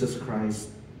 Jesus Christ.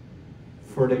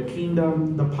 For the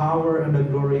kingdom, the power, and the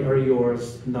glory are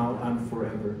yours, now and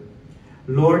forever.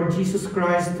 Lord Jesus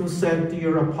Christ, who said to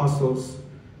your apostles,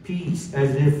 "Peace I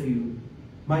leave you,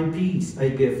 my peace I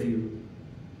give you,"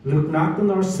 look not on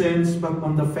our sins, but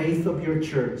on the faith of your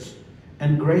church,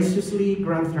 and graciously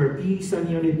grant her peace and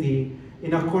unity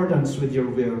in accordance with your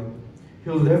will,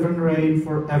 who live and reign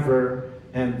forever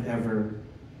and ever.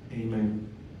 Amen.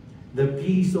 The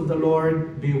peace of the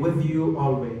Lord be with you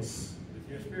always. With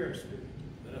your spirit,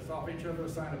 let us offer each other a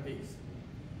sign of peace.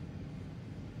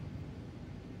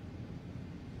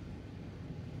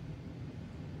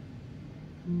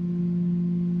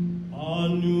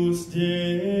 Annus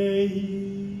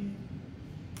Dei,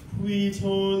 qui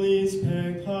tollis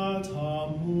peccata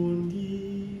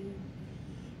mundi,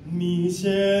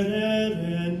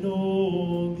 miserere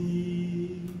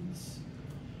nobis.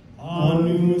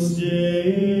 Annus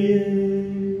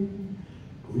Dei,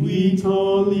 qui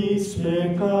tollis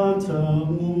peccata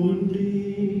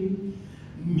mundi,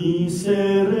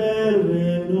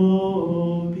 miserere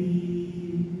nobis.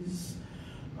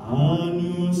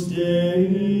 Annus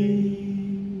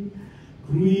Dei,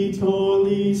 qui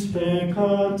tollis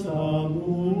peccata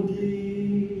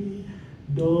mundi,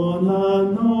 dona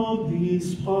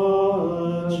nobis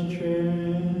pacem.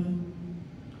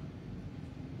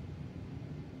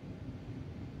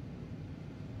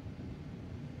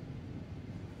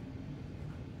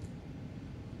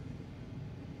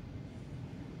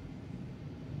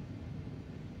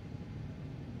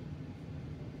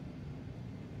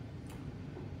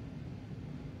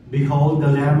 Behold the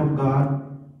Lamb of God.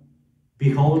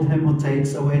 Behold him who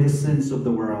takes away the sins of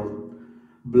the world.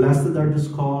 Blessed are those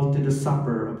called to the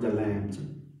supper of the Lamb.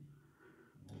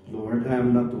 Lord, I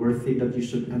am not worthy that you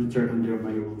should enter under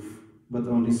my roof, but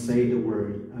only say the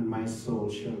word, and my soul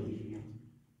shall be healed.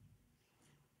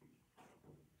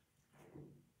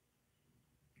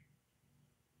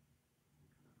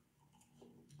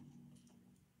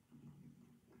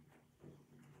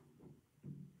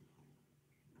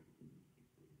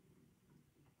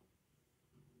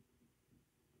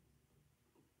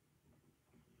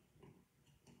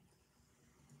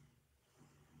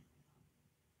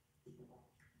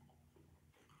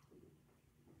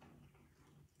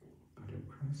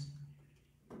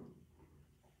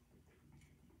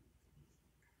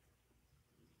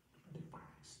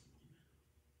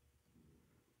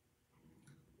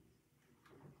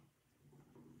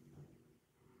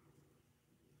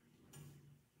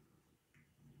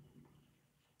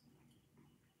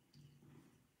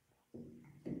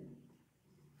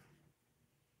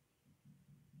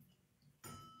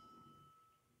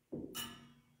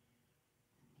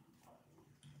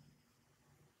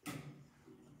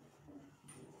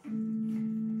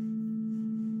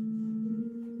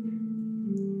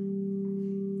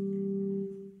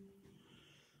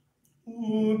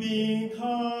 Ubi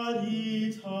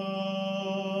Caritas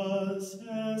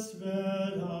est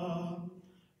vera,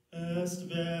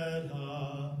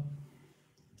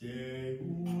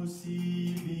 Deus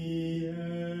ibi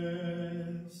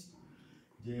est,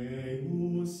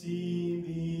 Deus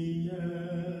ibi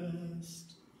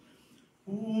est.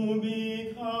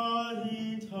 Ubi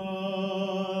Caritas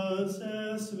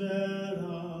est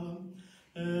vera,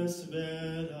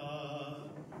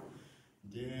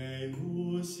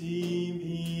 Deus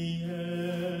ibi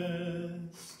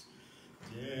est,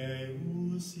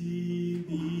 Deus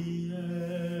ibi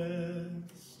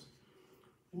est.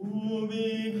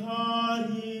 Ubi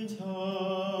Caritas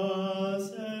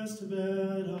est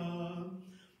vera,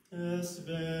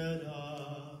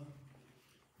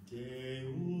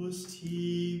 Deus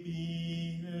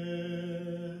tibi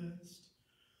est,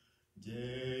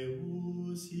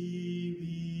 Deus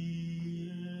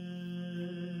ibi est.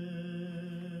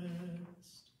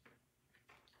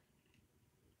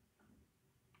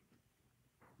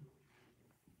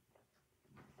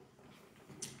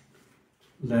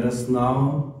 Let us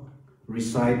now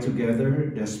recite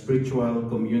together the spiritual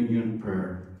communion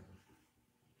prayer.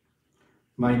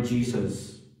 My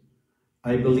Jesus,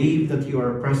 I believe that you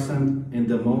are present in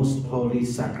the most holy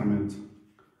sacrament.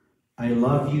 I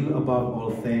love you above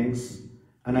all things,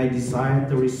 and I desire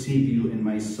to receive you in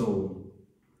my soul.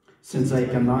 Since I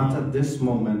cannot at this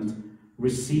moment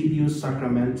receive you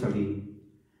sacramentally,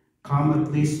 come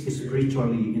at least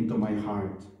spiritually into my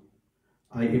heart.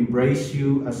 I embrace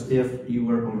you as if you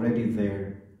were already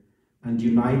there, and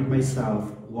unite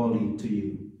myself wholly to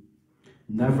you.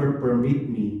 Never permit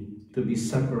me to be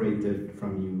separated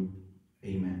from you.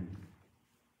 Amen.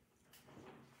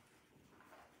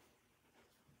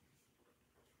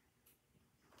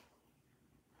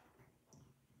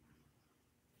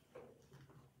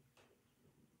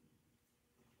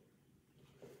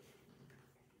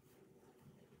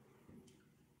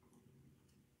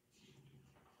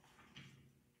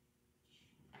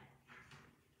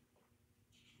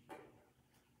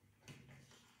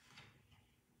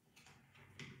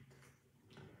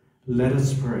 Let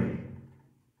us pray.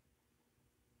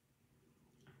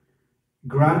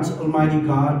 Grant, Almighty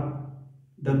God,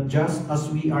 that just as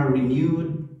we are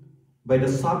renewed by the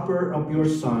supper of your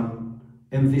Son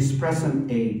in this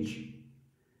present age,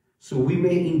 so we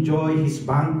may enjoy his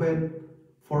banquet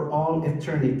for all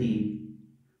eternity,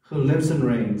 who lives and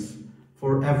reigns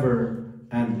forever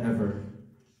and ever.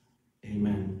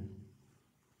 Amen.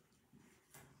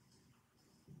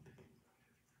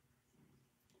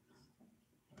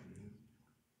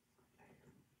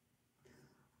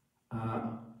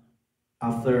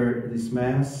 After this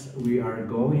Mass, we are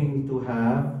going to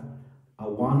have a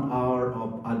 1 hour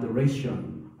of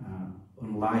adoration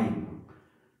online.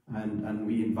 And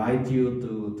we invite you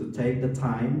to take the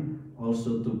time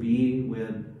also to be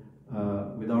with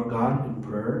our God in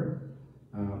prayer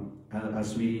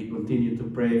as we continue to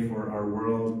pray for our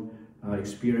world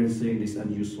experiencing this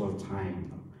unusual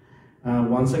time.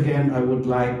 Once again, I would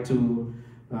like to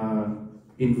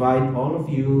invite all of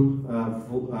you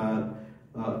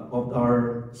of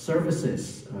our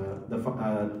services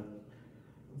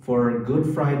for Good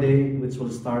Friday, which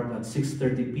will start at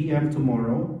 6:30 p.m.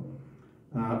 tomorrow.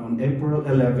 On April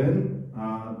 11,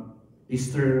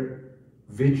 Easter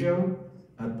Vigil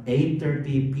at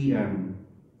 8:30 p.m.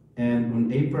 And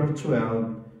on April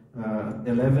 12, at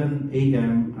 11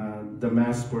 a.m., the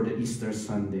Mass for the Easter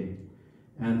Sunday.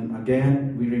 And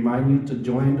again, we remind you to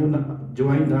join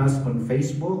us on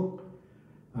Facebook.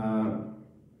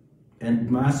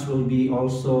 And Mass will be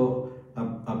also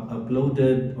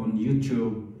uploaded on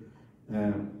YouTube.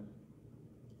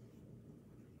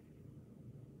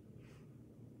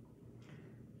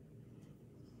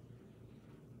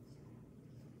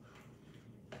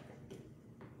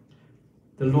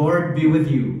 The Lord be with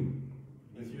you.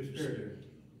 With your spirit.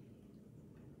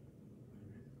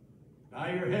 Bow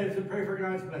your heads and pray for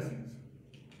God's blessings.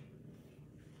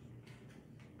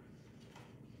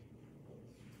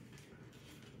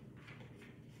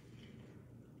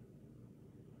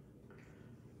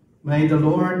 May the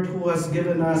Lord, who has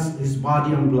given us his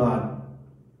body and blood,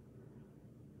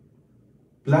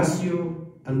 bless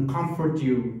you and comfort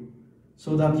you,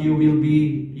 so that you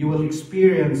will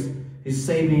experience his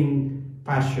saving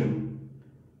passion.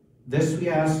 This we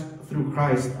ask through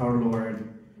Christ our Lord.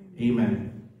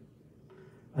 Amen.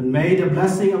 And may the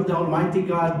blessing of the Almighty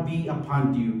God be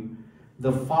upon you,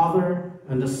 the Father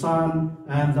and the Son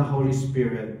and the Holy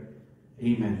Spirit.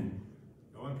 Amen.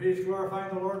 Go in peace,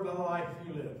 glorifying the Lord by the life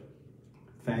you live.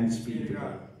 Thanks be to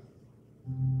God.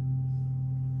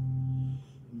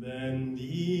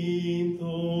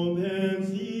 Bendito,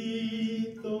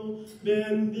 bendito,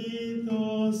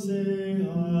 bendito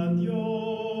sea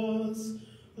Dios.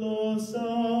 Los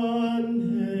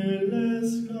ángeles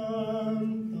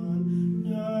cantan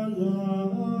y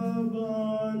alaban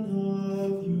a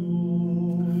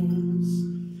Dios.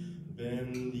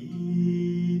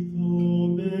 Bendito,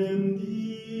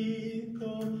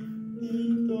 bendito,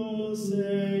 bendito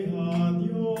sea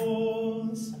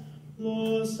Dios.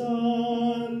 Los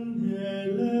ángeles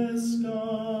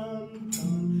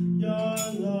cantan y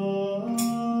alaban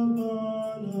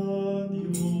a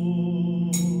Dios.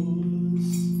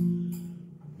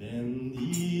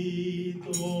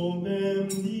 Bendito,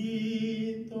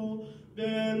 bendito,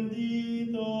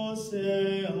 bendito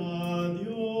sea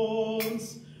Dios.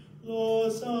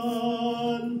 Los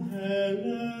ángeles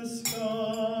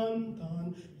cantan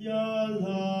y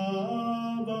alaban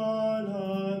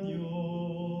a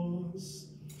Dios.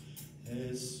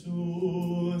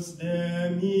 Jesús de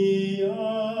mi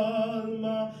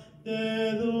alma,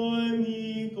 te doy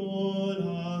mi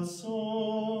corazón,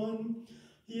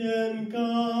 y en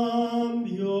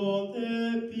cambio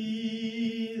te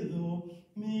pido,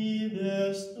 mi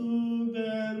des tu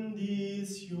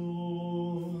bendición.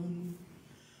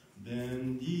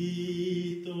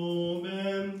 Bendito,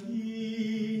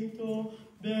 bendito,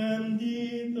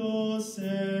 bendito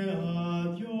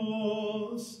sea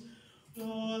Dios.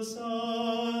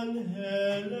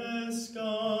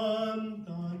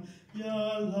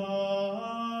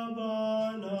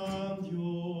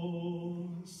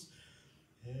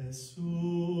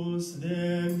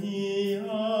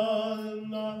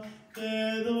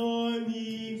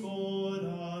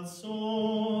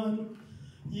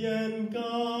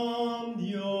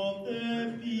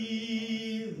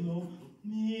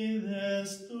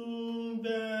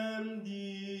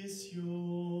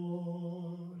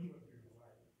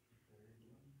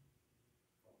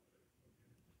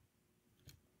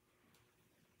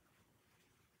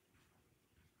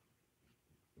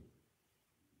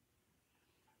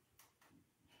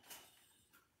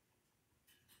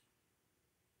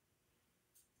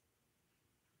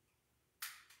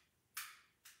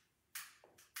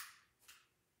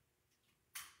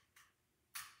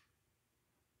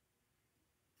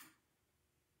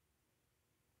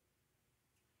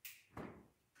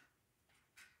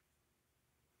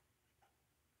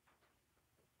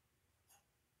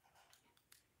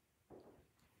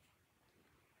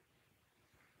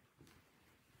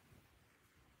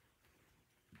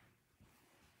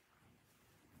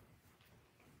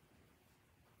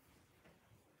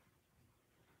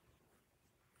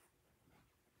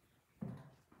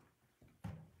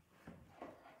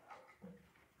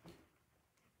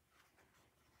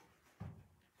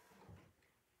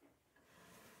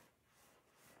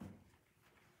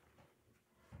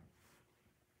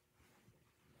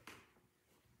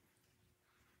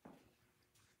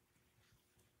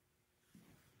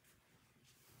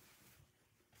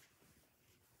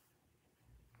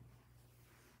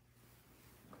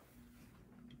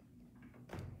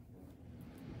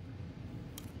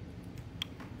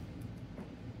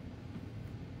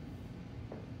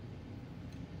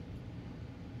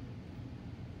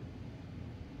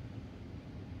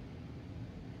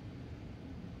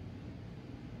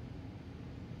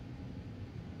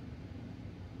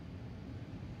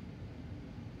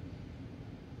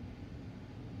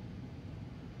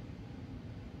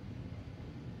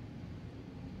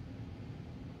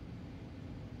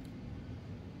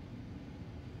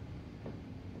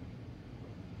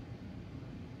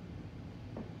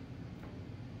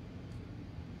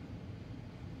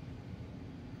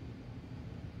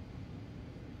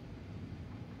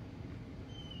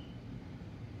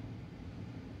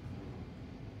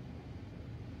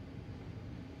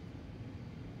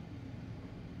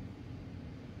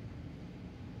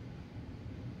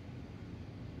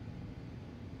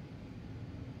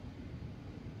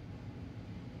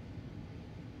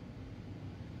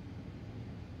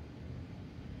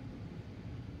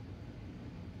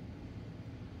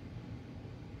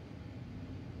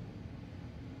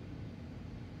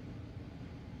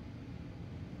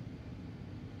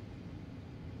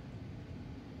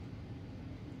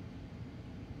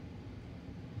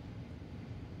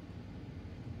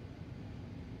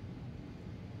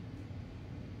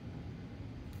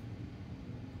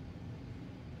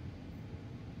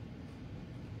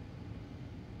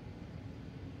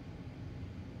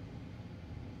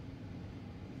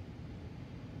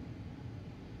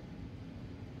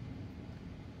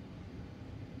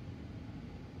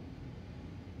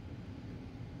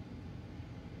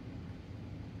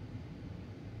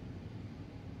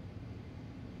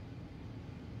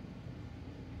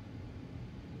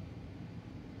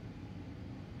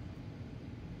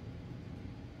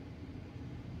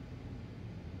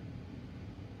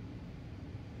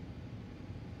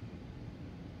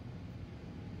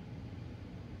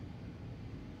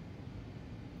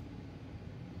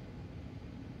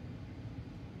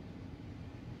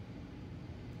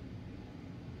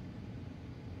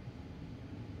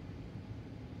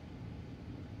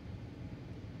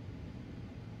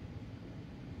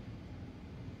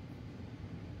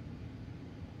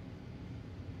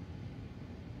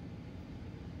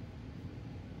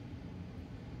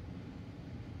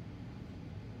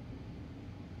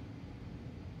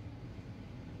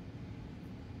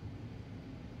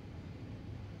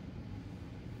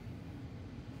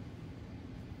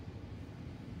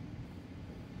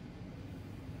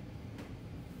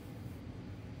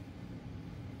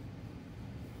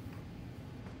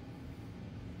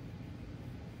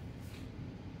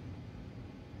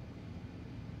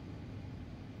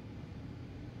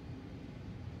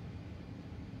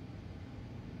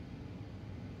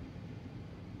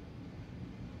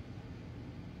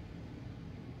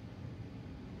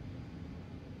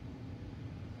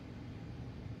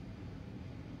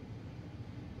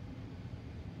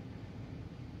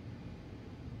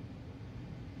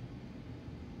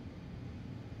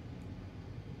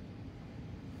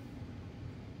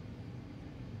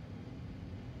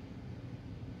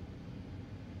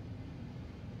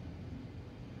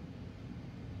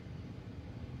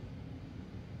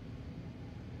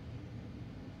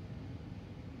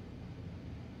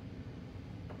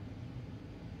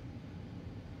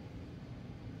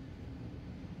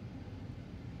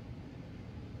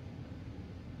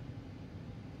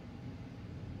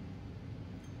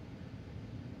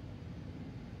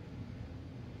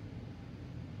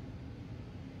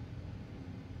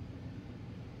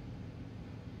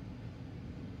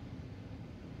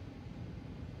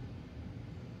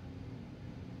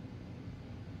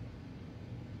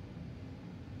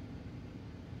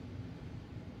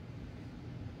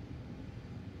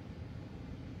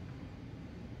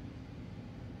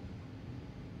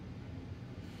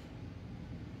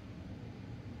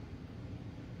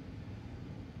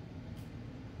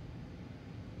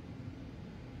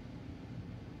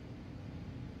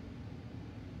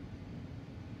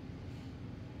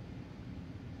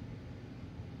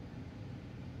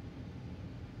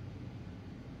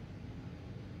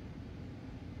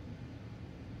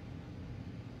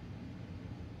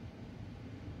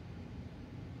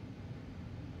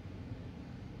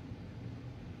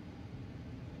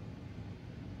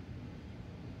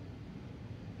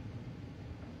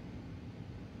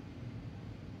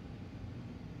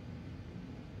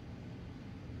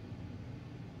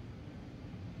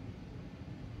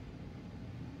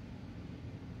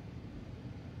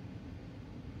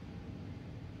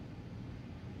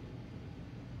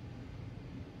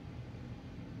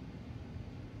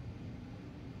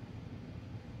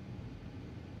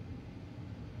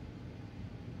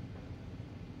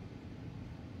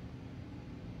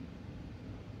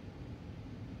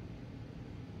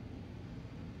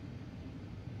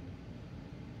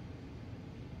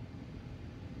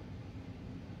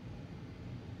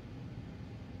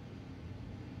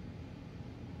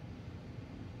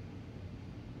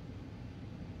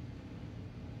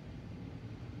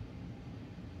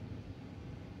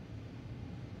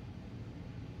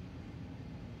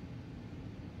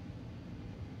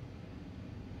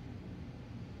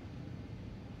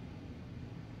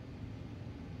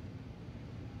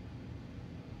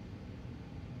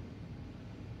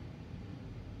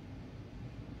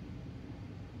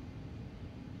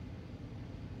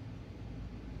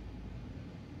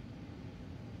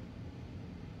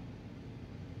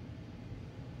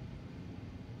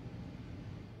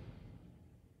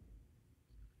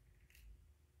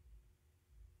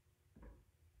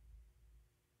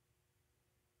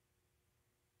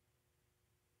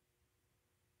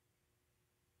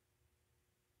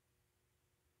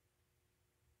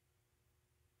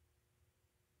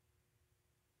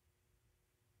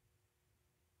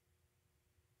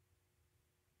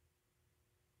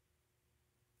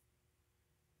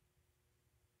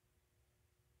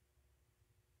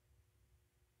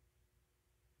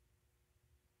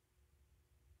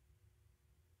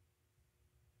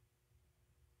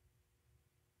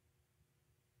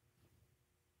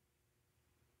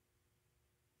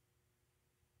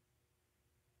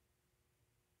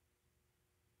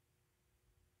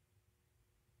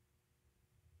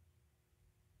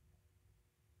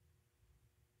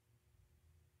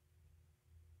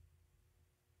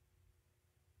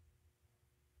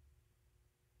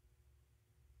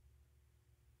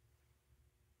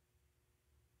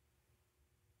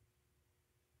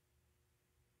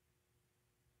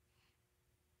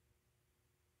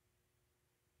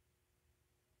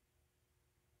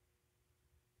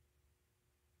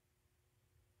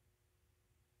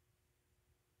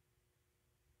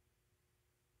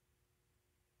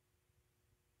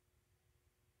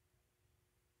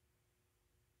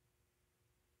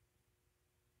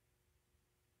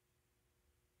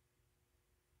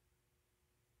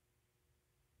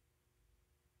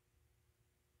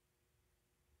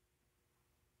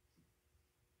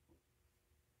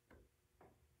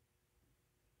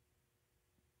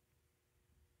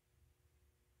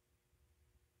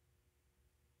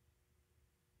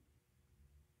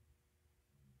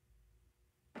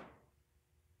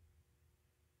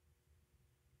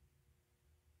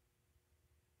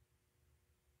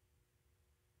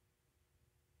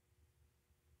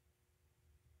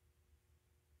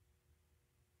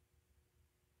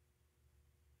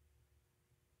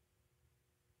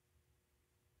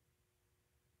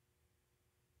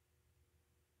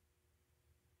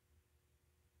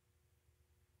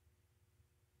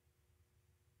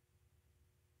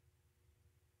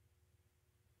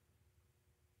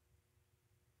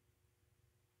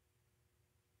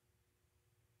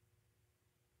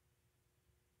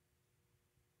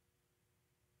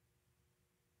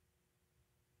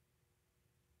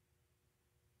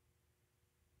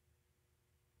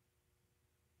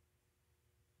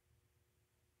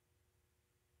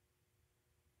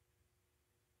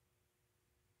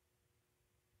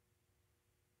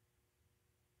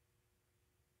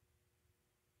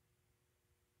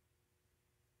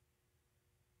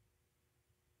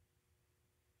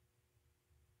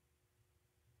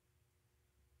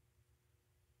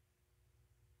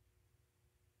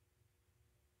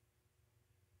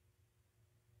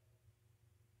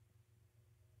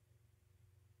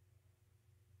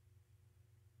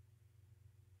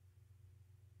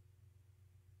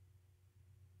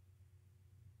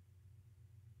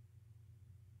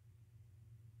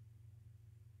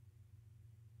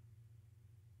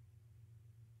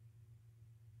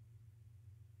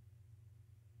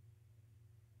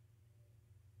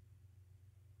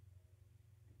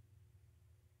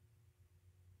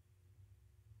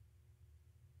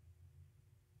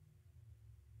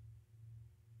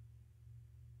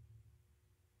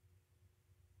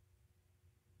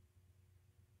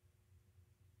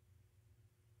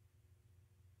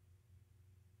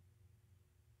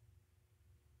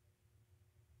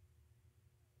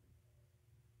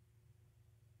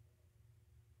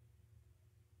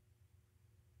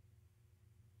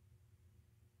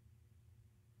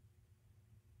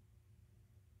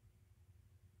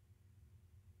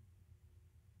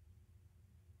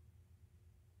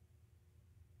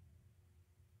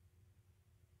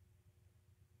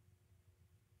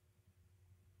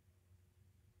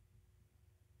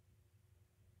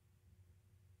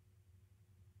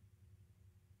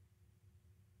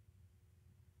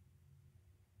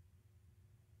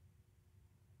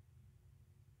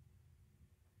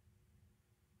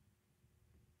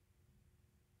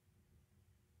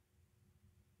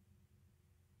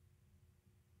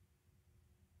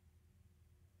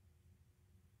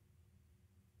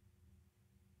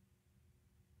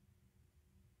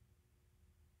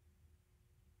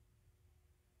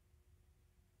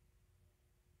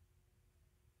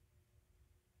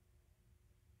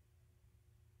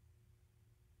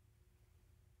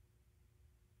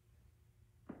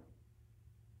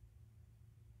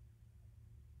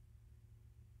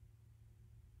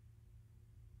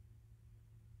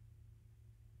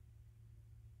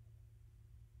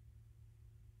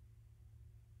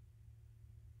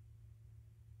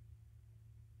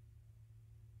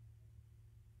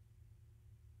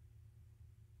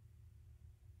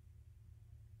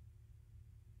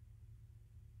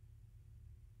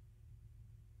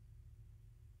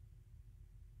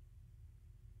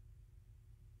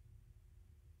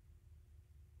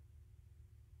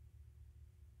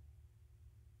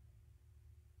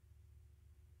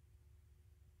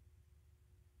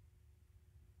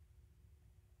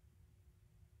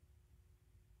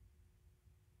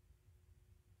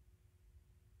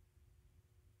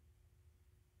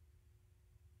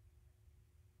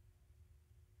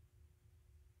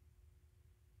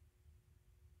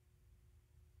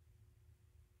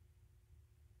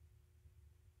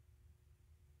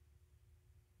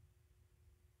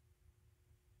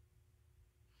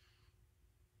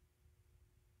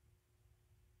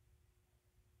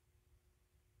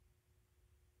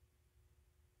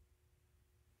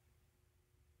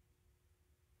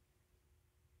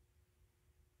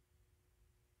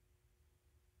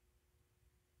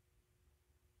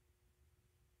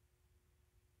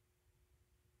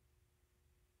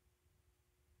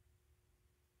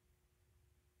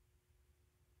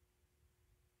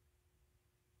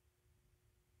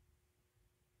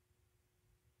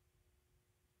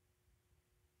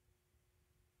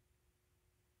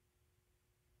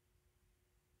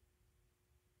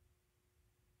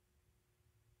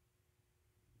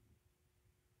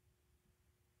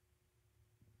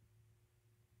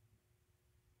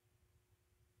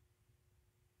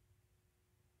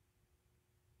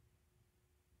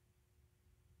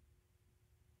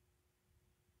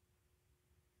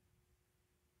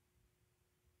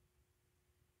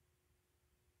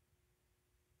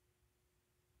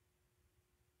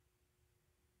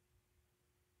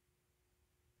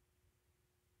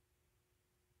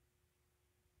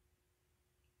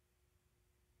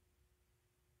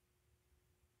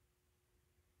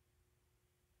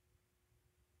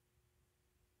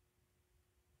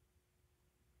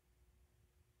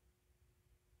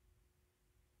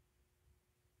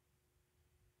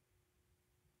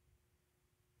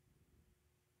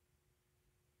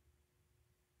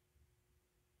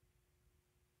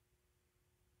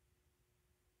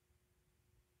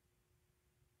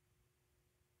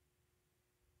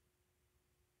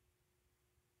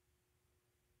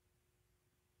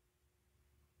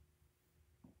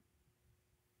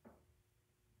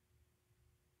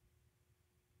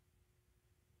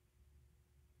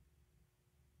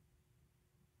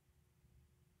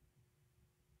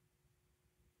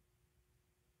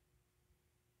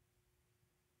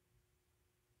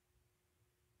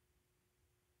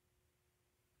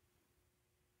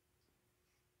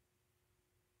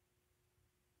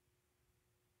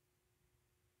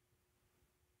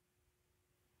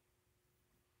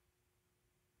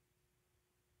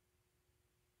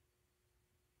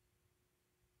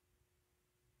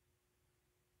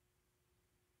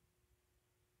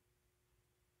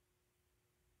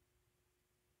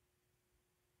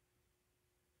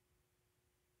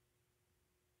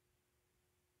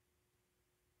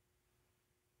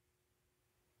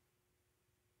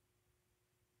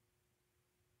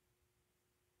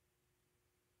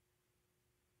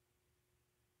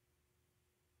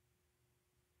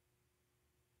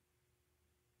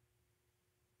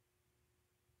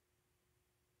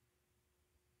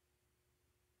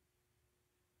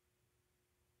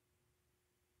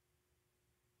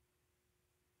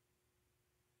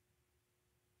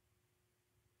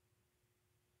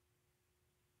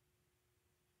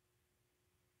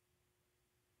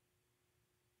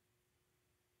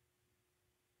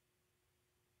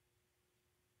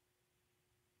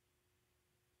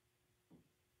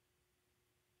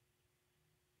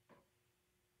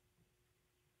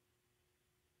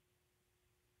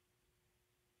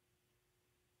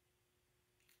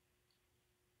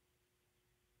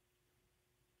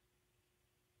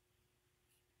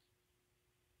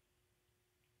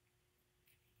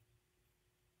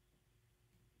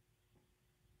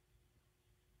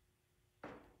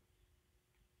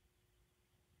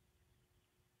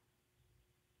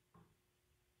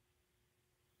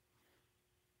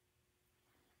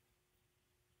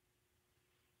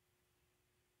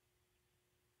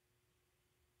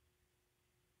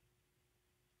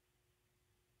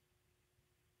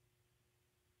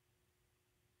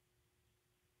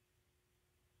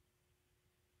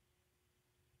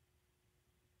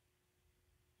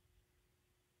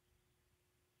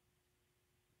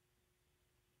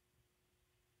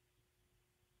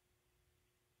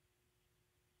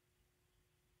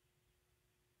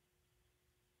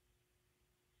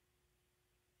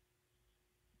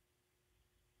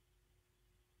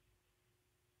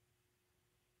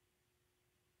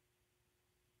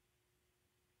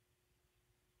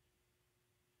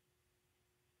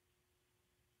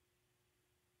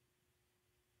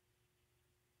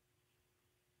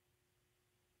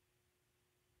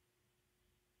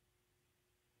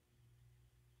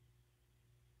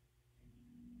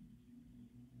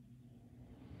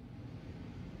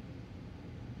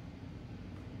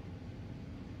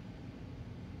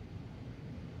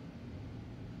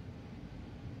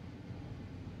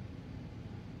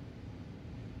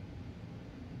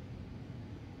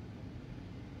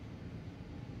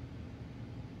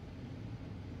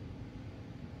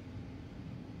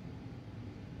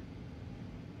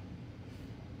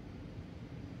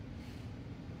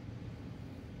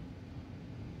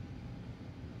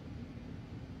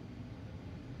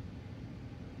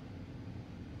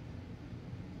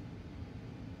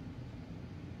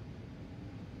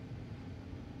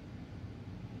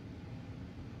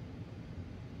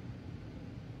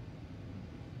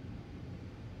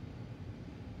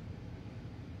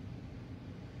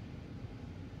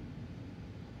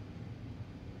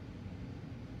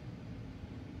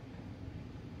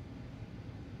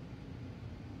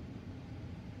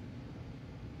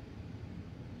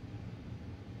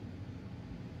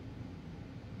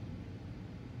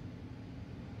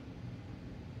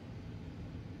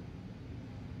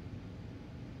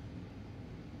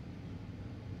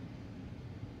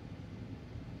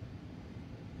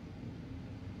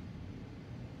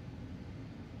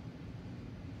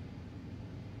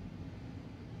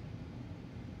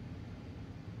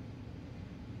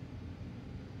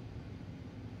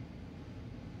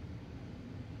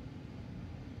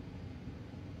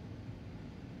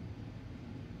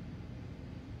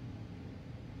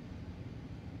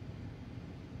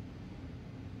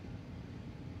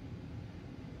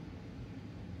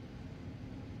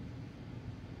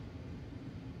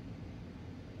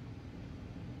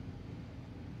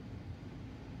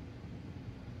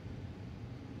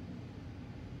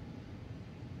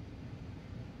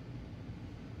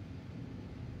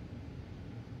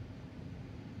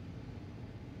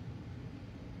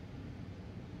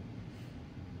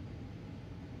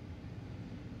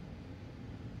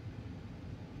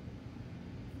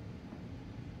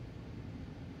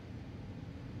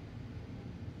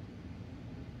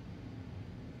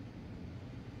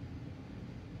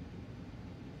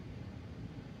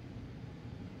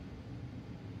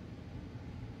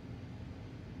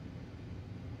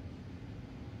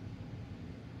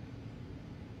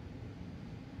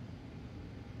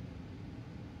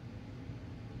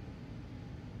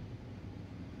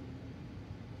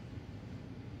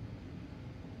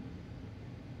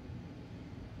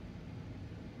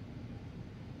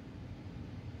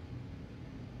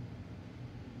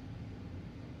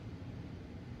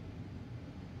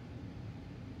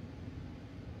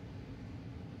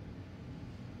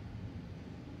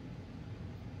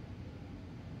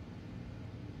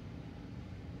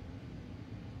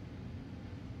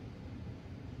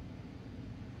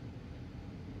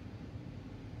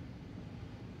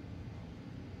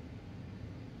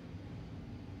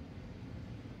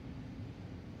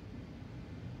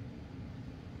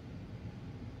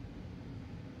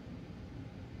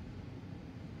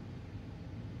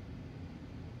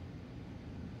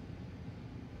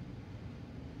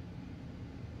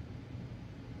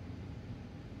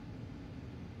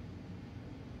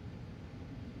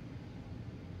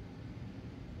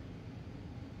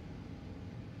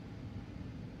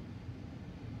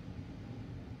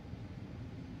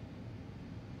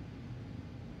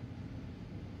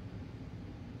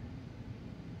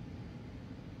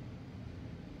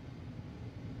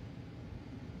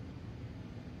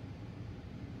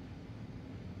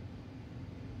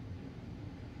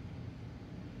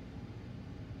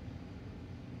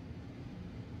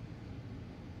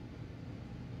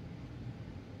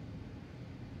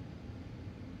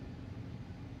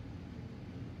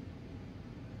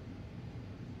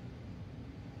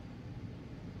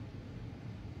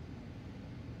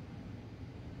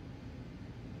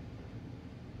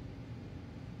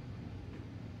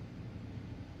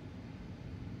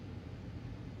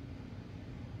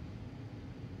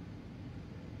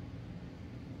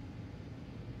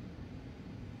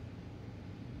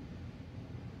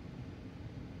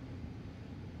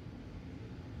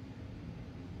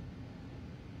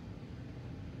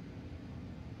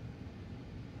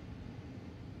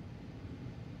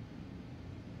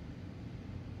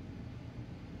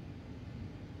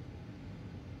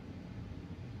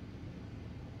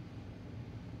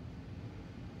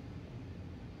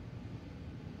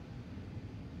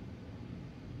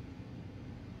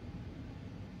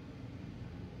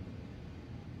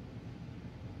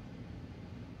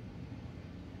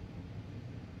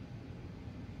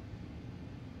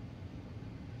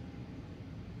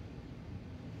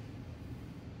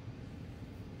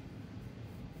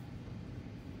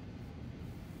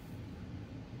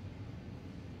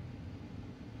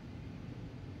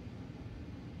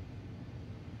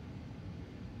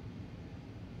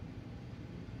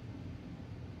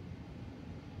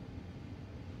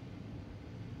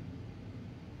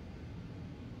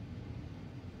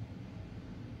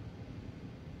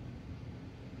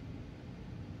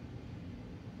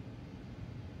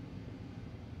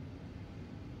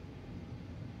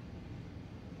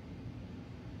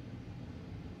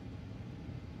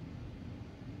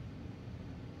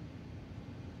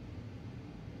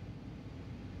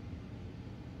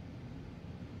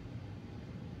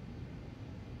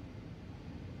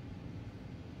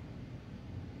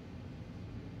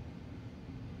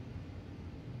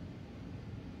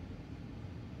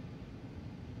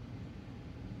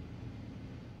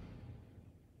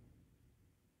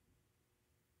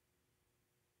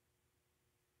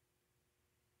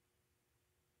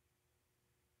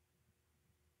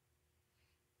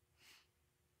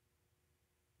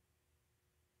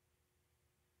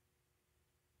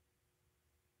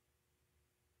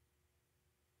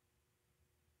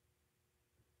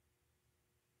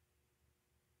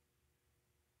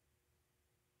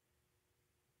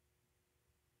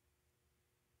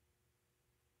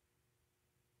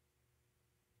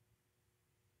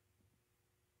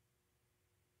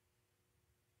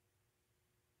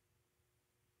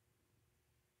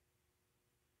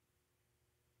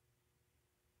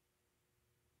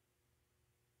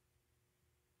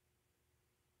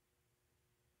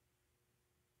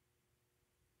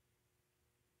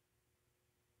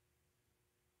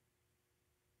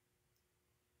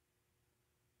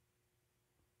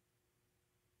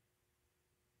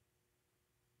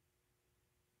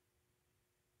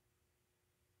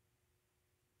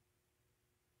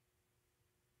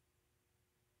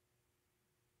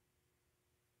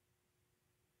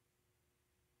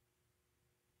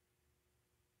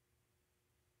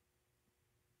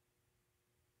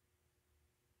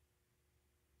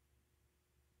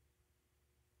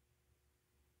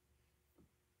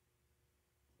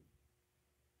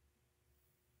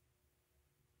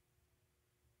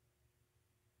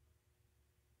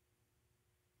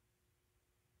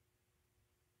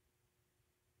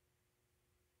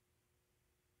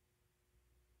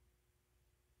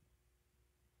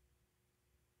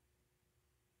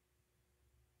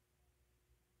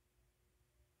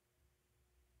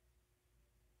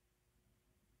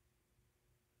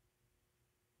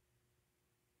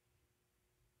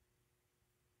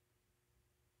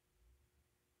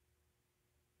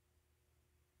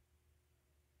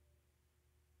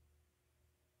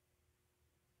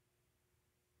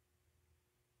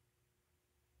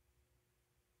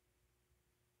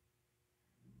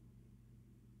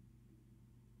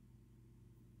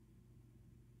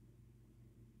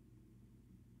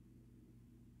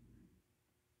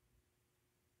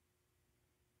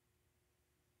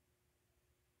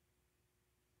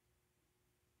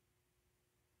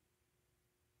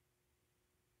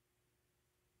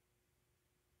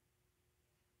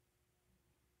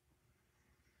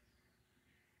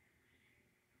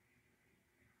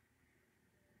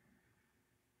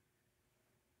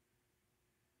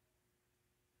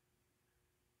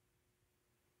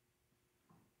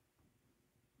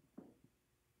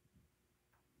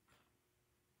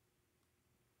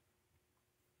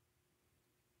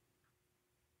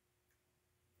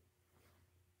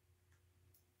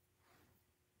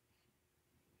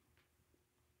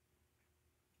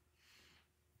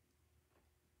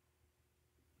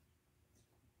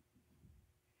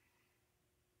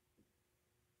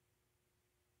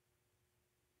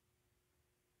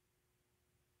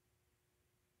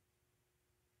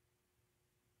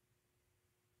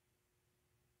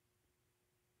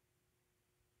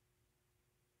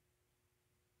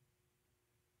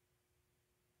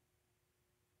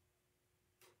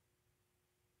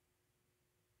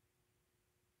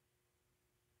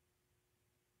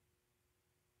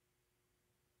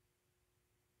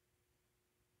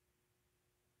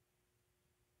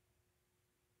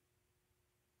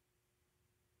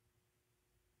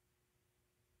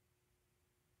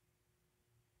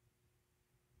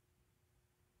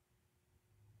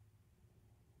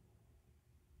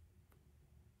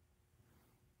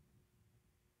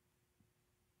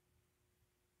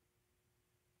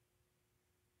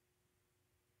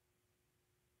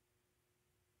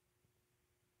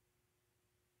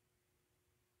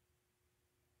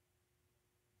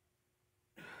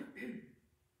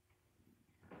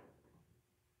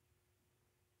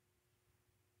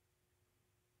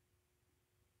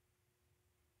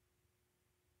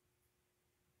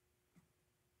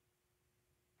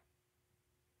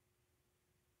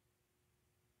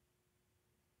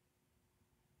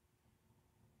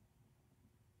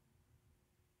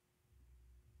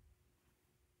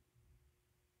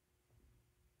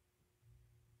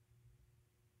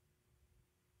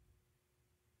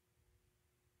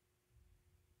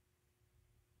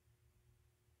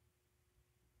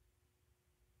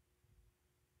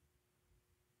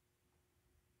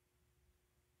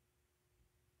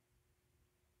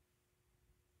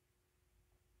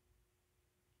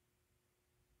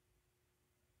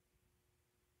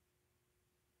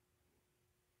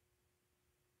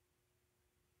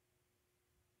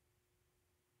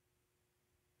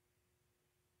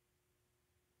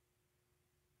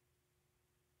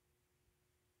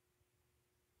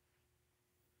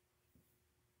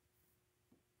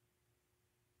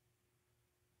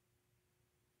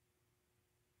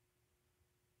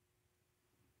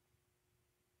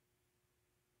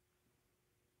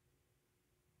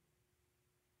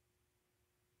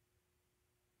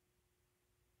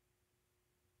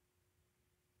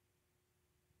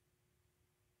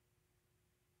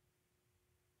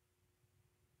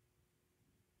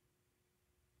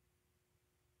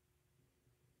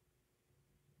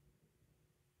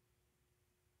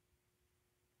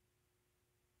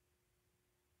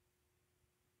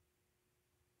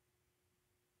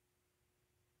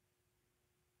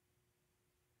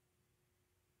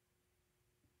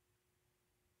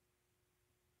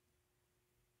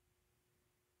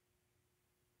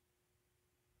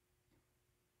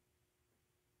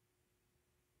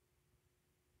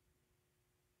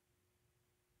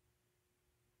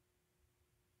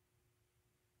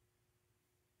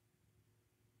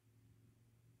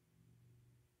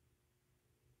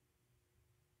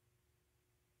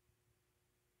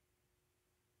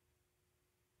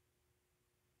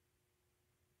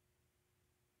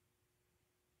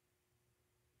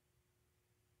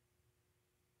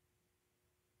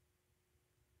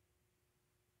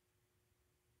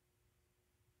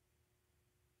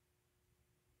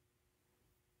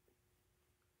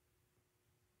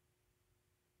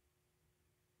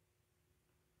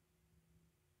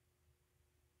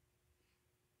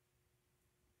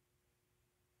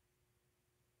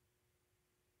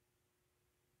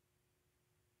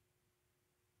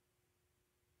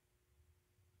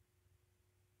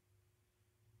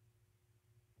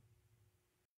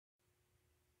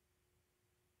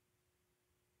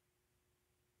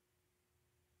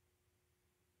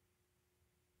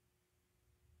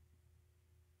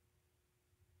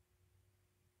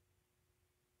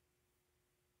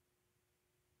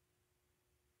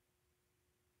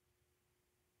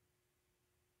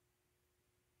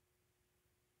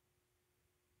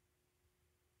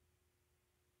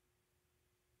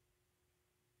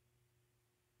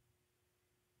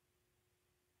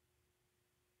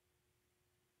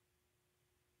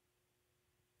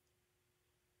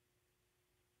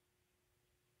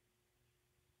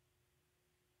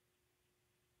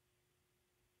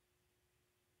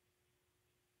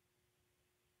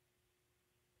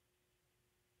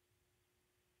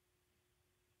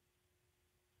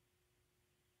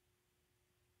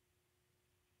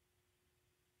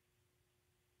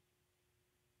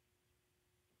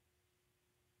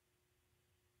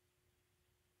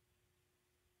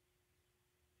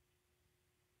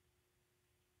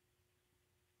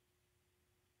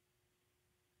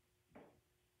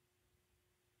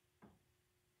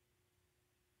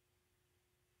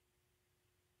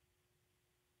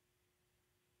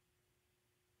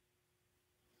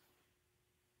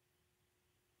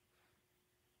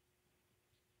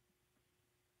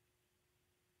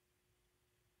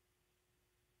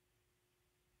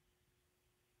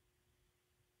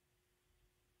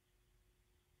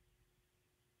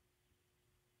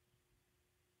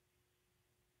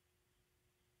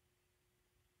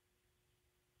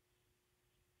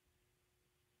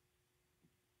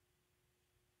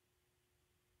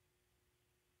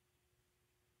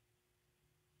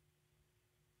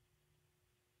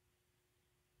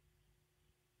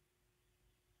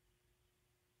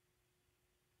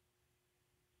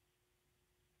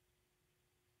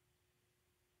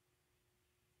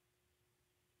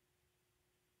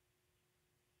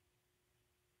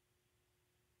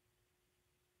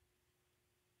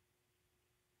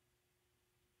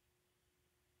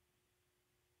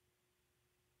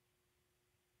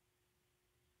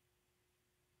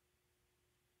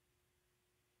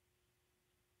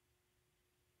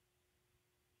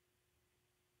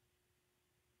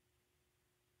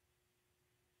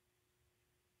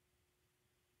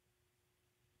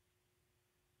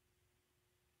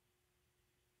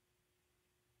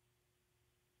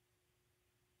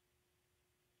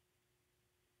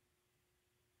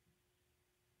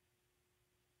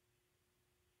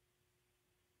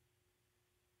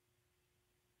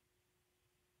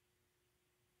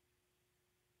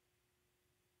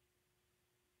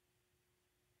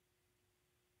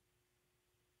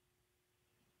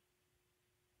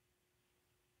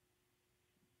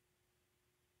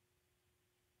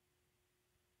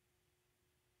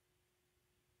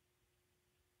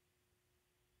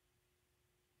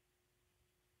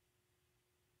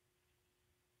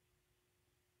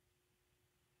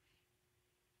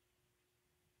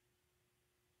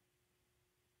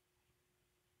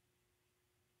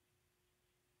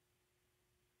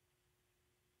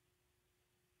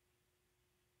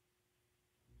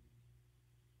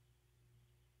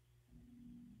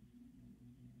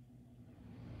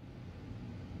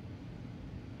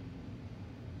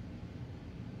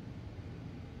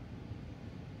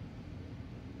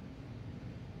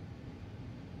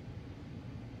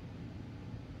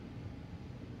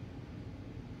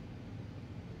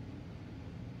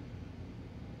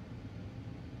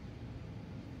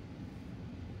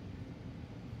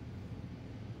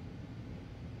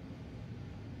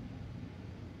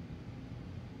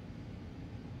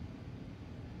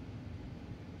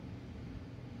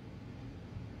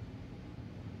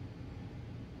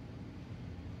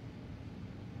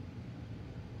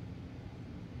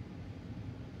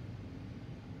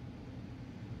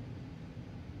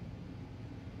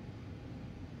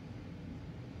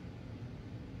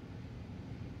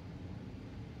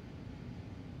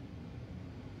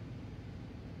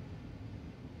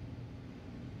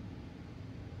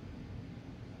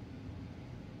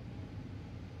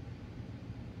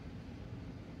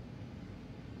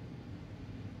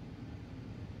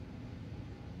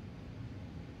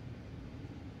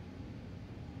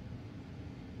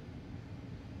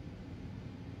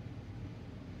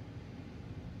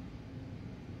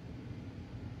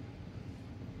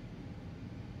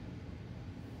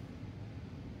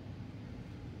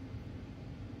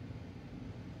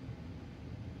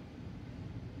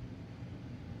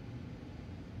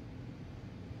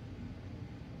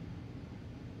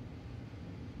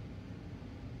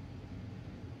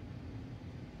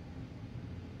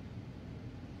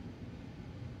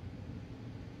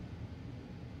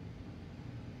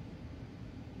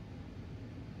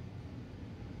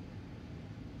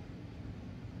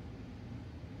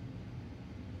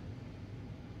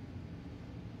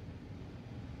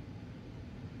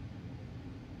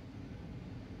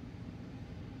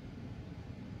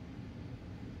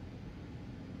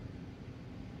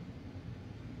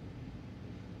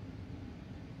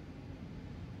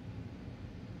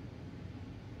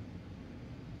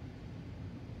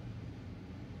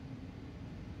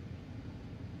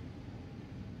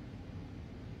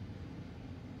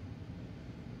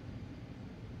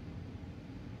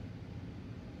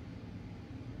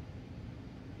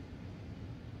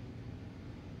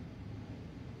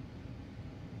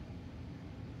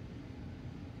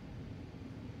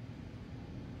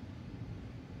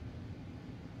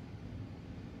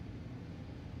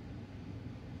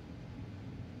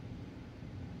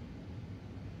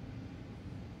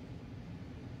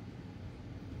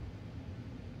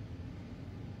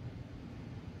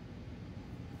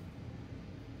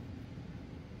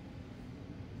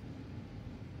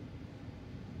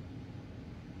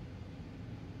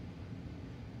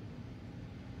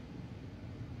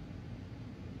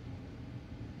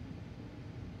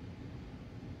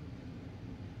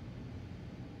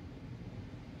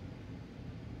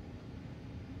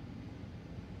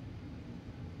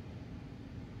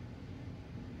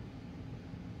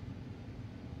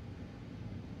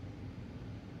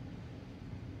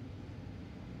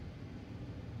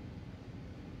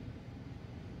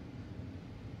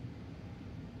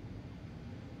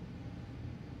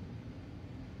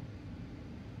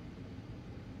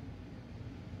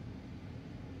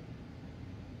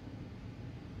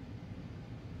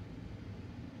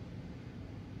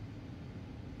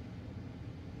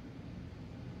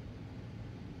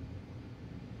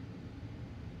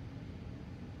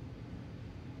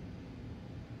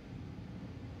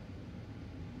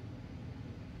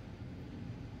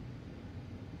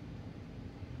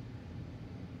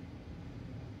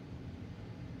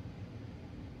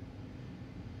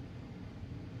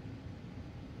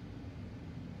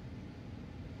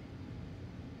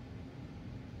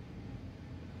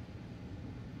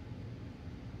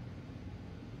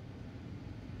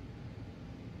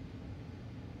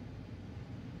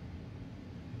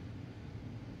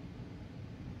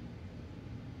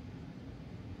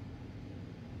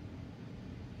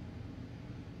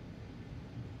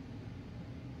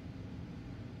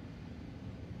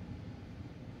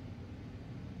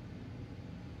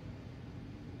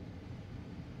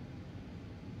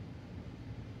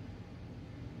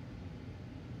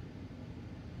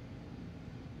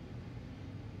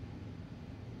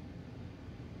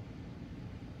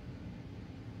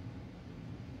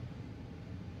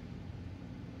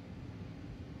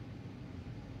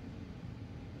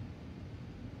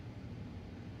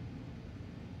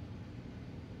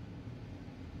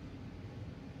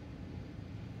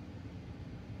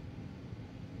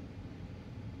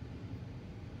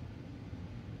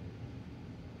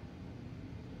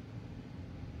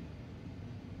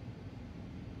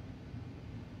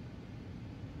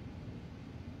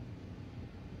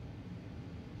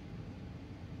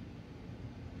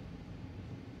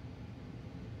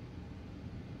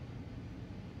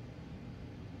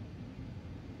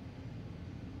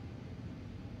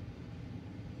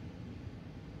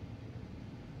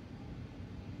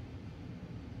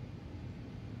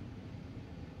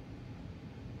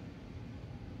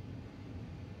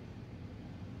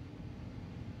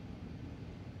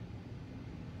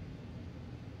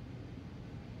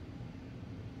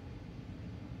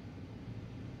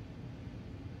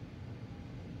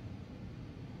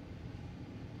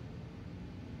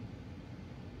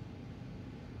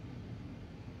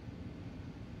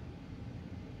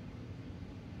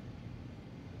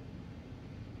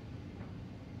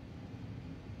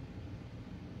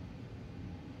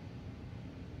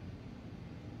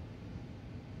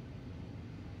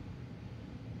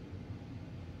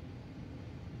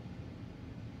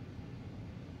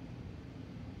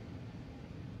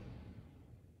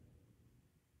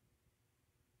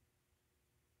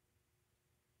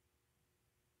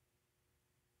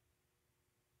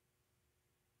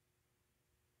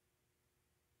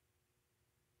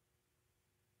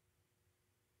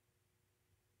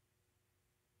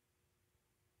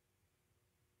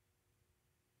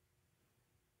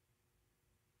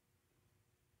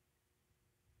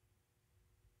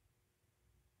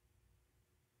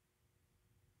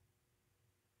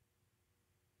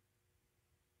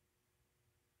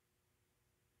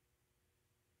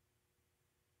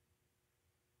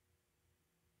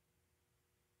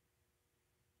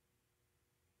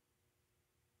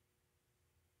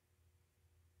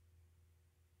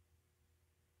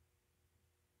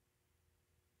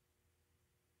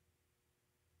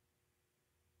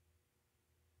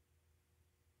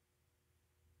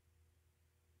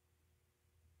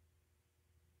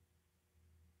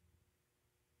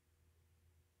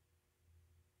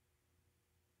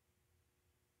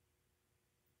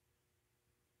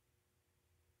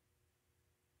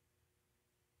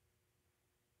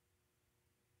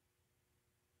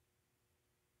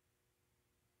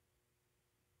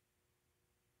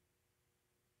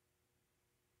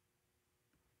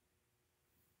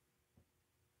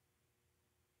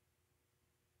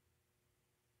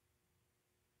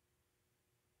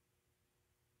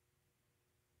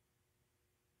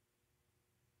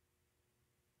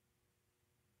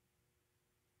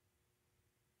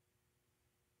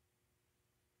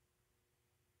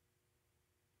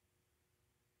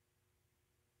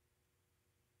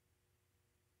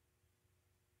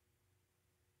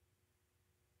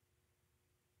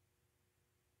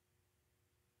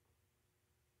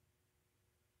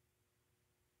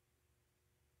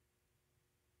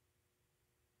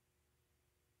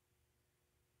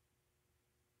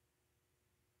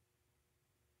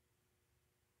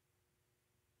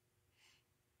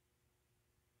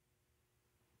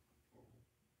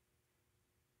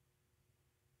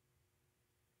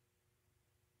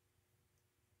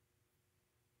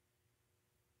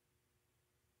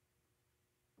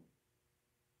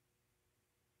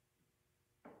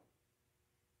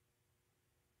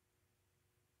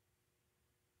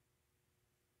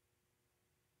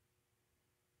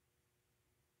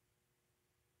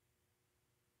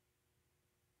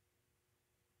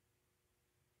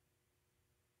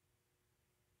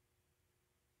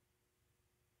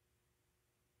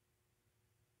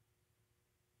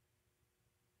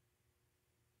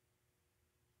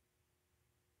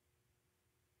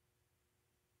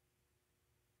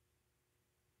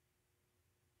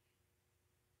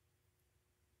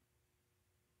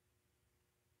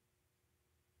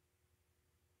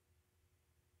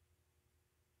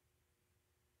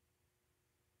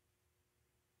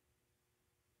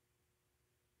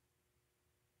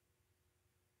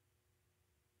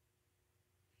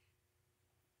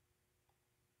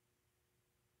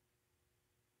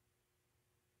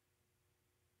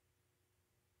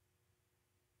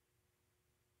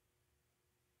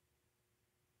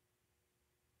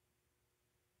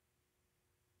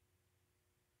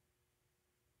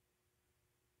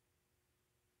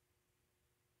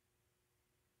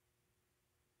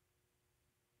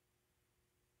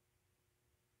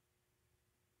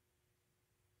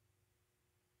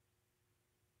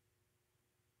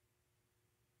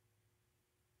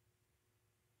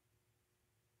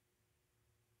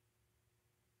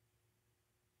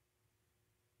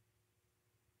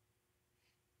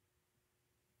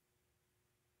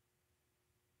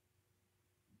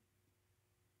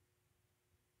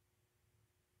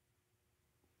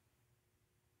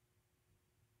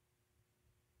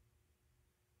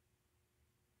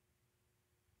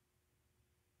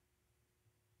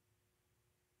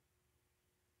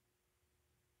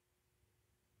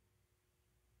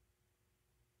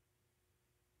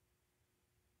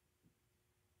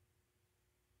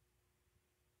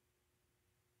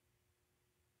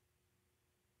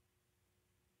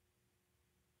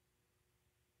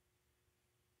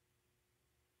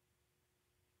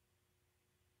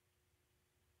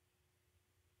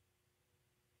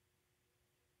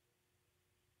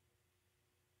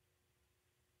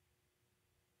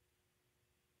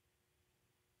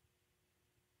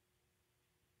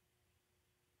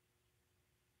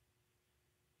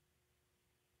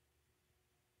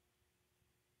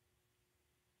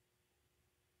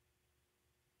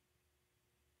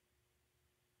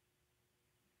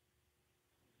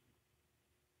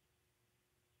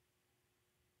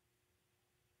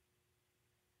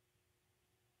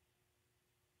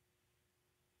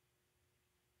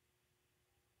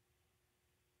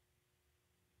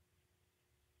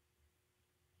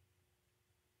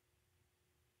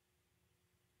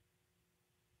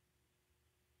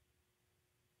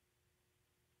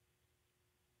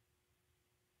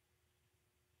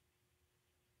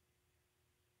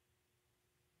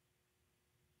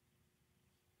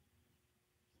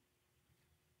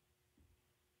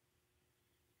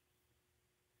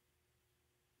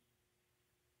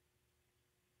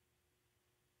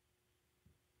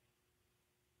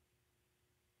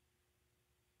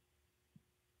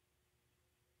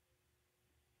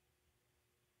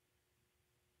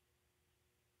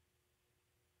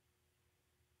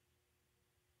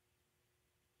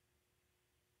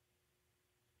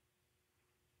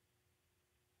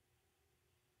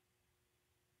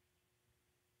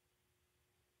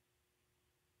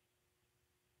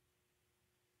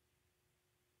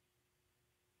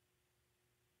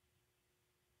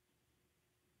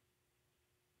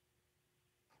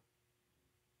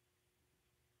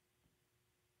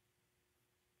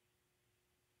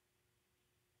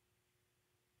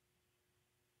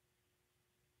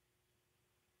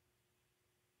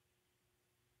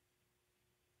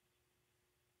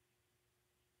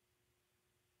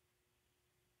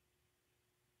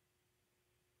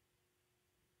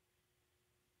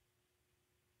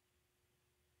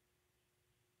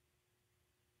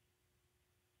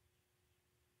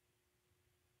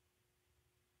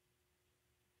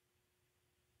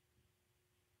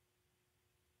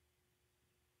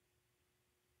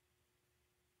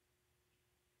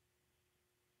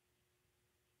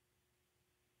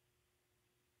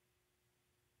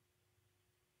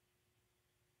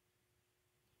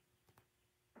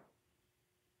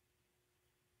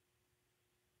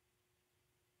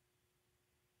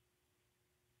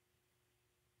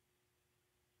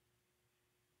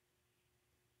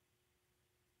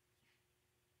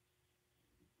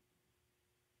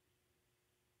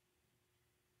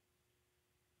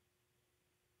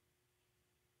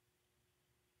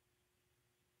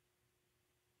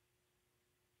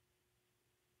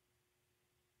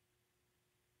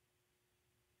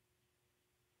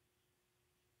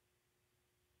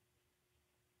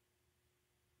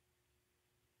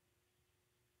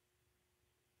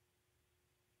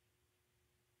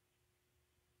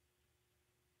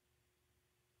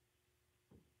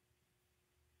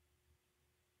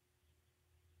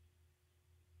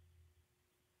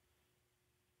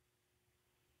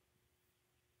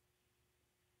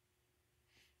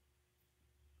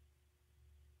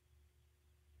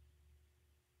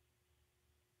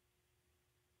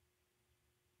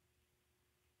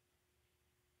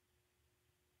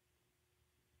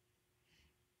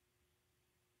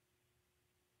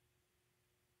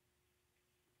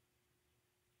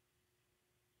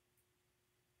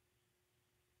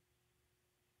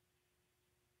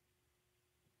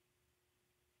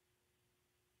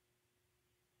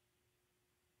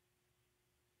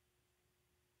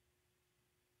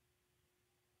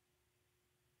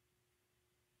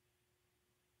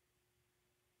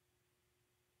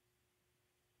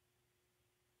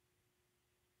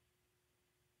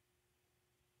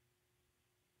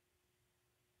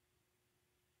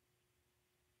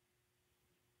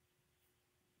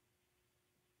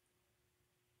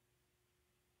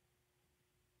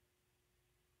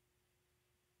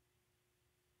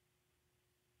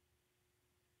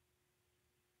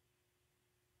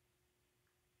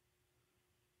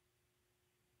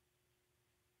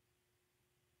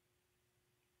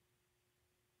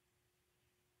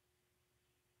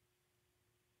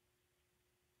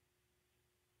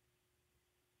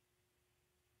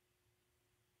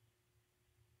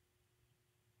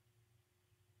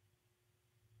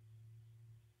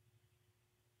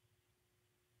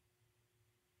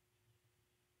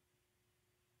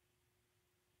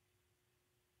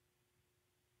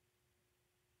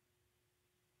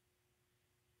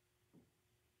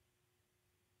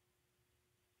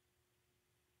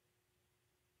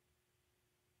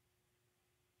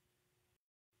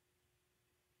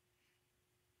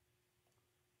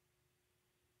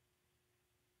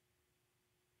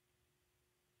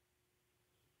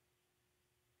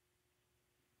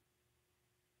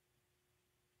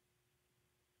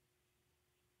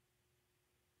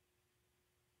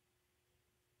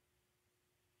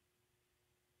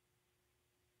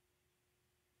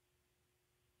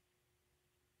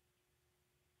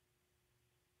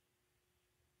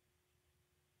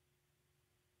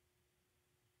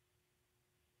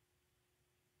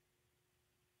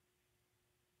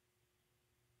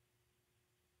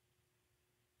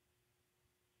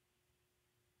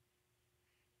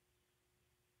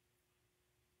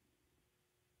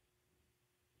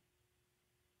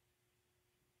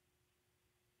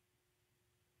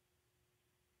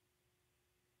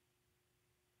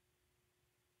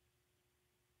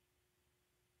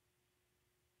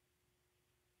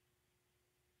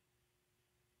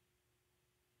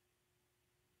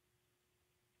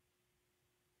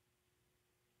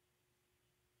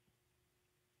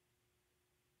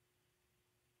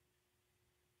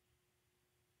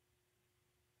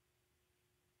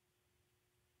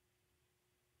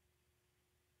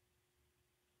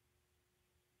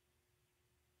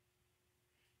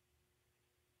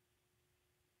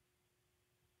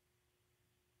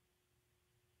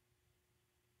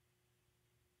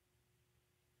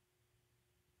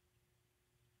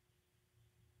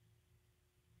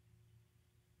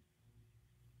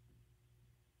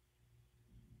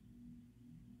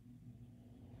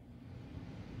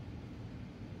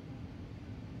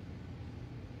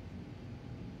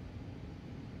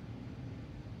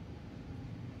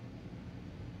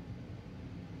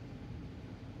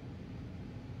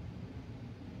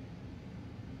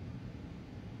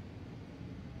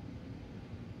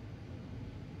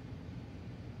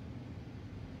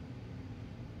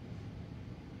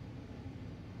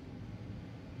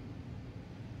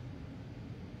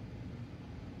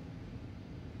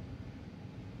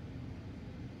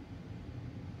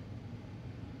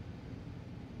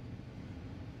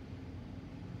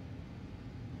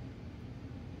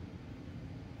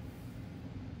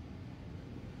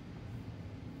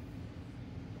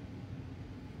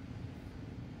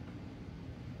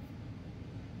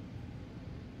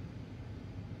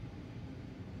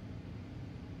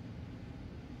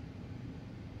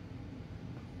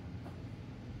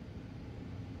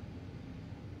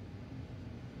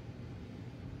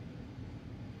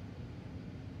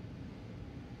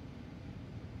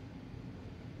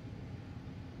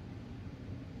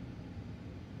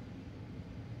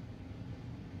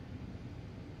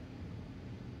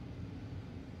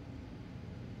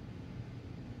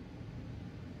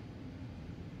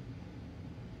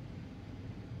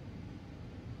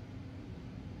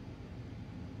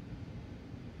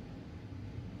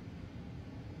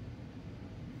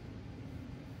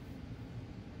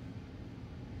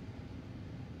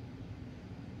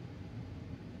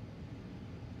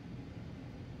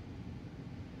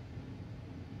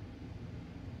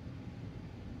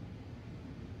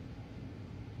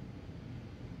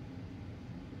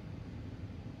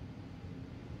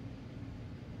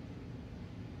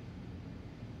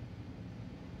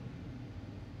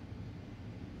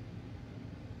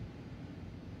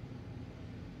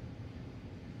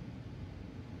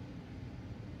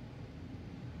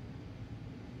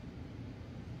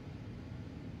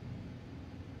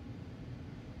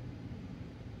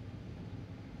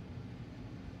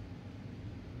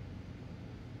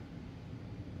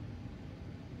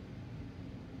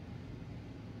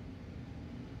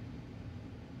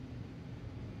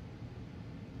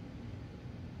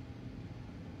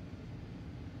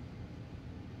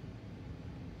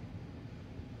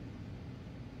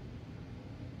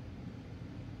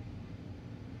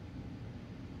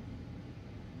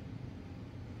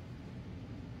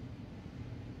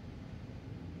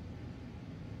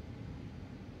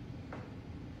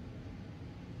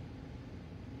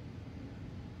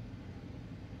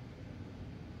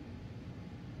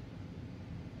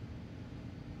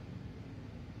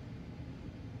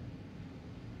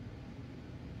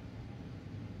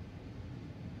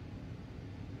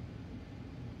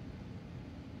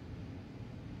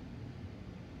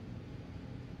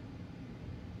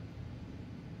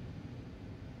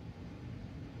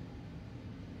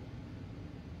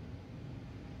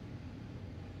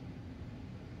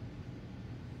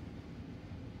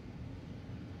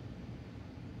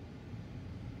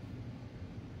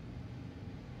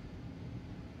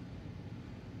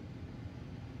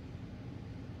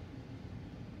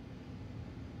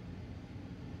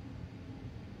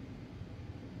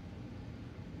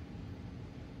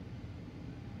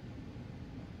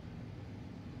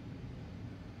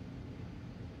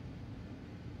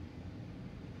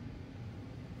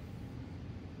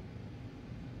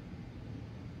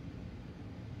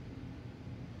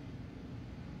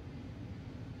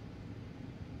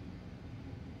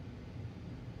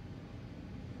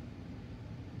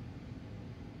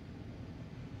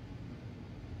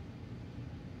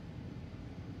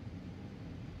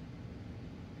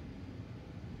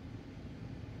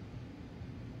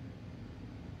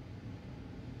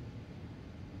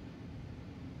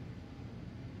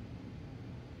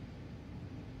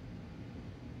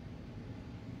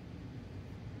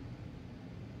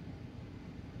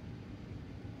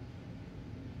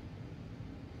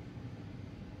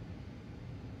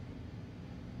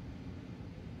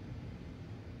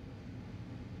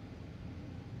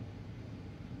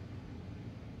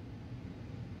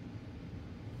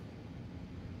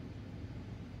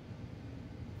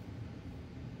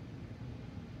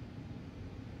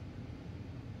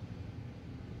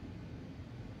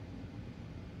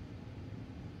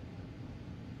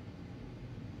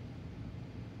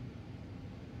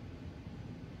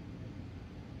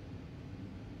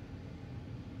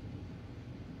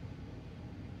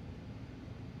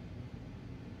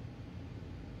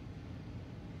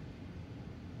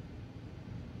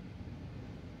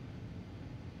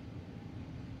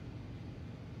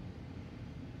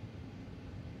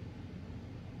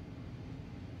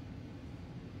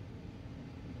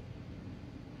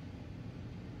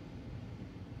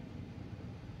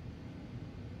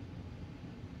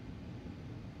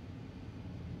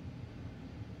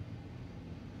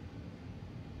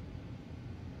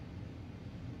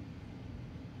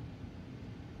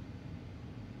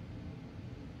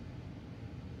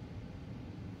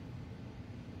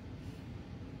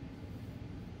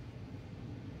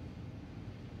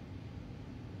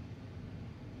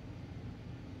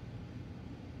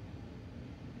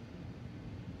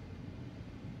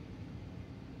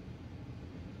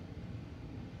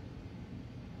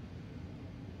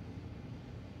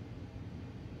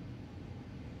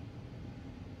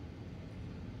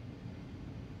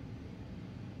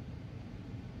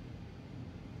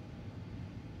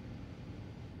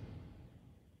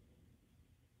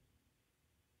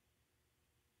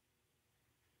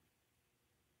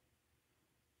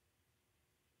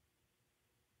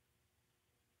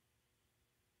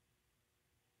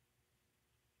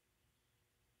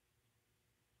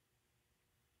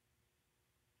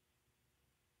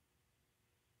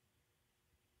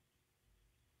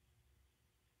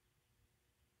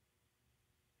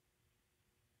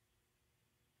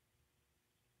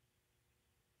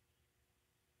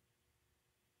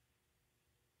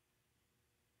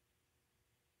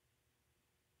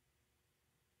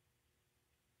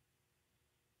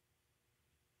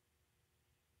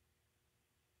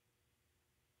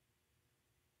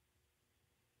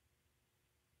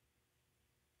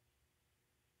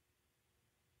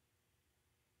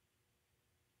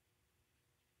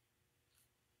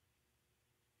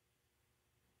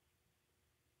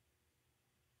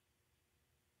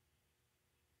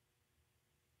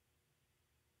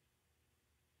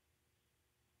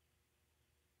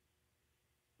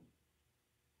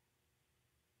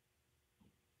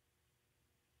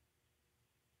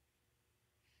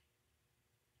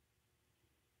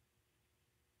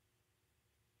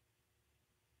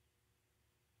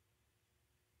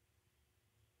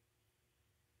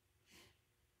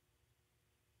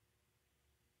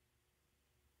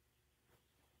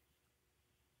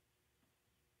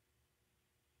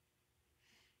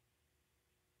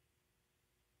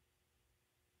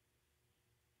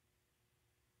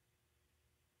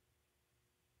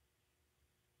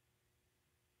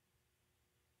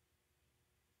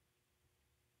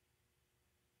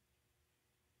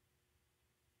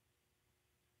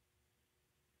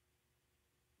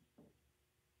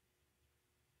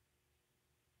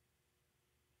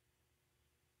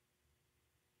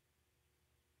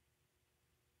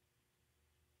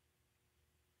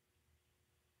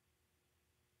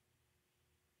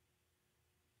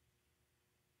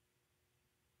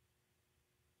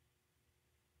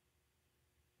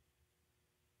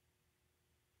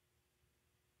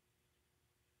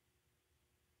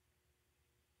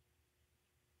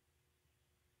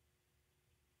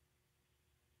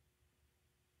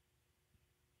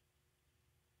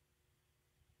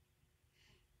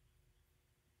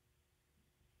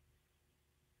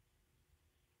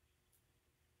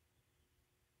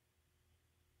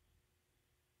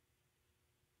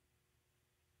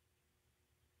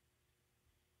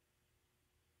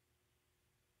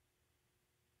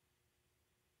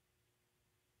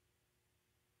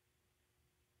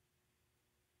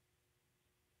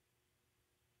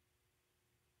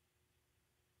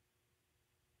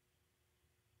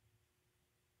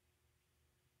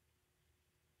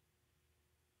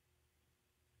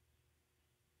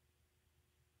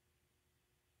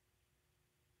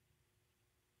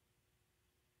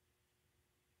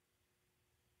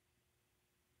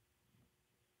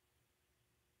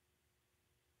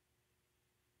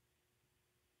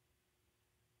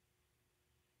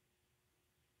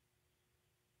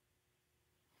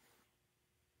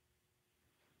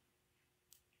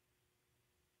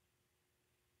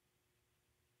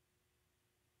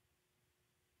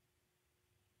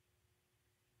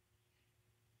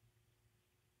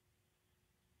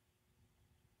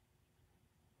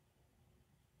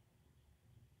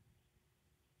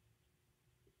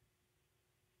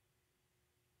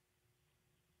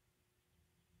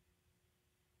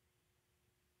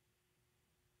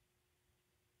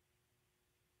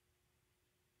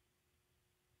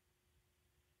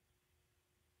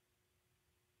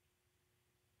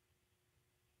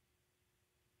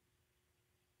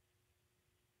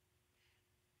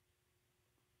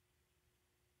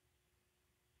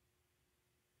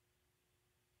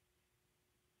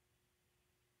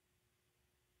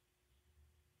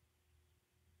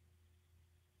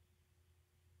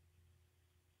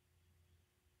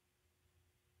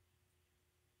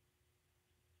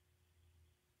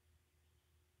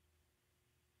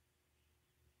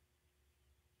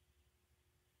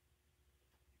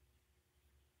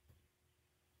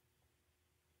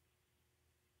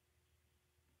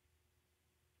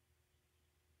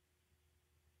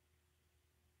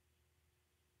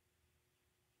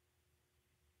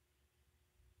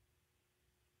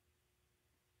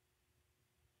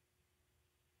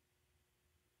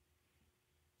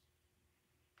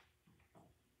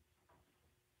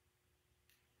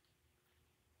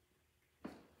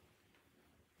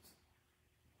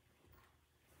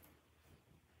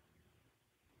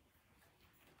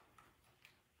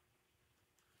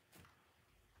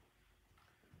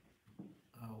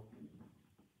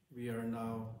 We are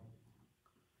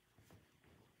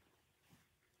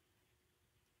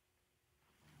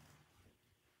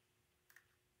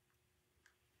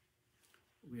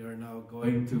now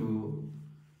going to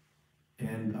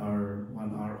end our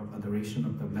 1 hour of adoration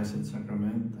of the Blessed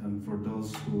Sacrament. And for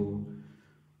those who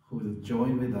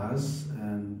joined with us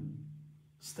and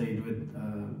stayed with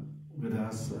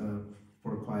us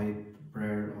for quiet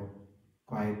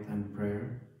and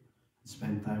prayer,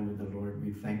 spend time with the Lord,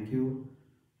 we thank you,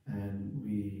 and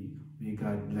may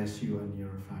God bless you and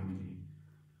your family.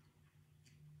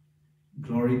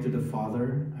 Glory to the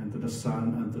Father, and to the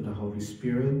Son, and to the Holy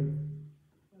Spirit,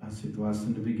 as it was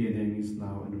in the beginning, is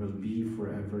now, and will be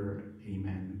forever.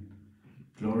 Amen.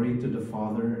 Glory to the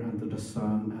Father, and to the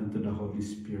Son, and to the Holy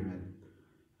Spirit,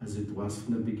 as it was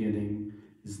in the beginning,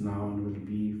 is now, and will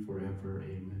be forever.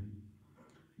 Amen.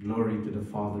 Glory to the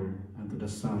Father, and to the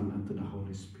Son, and to the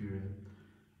Holy Spirit,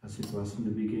 as it was in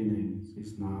the beginning,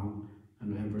 is now,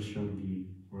 and ever shall be,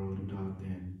 world without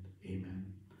end. Amen.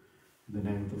 In the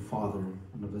name of the Father,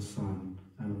 and of the Son,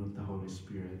 and of the Holy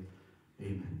Spirit.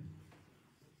 Amen.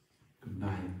 Good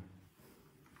night.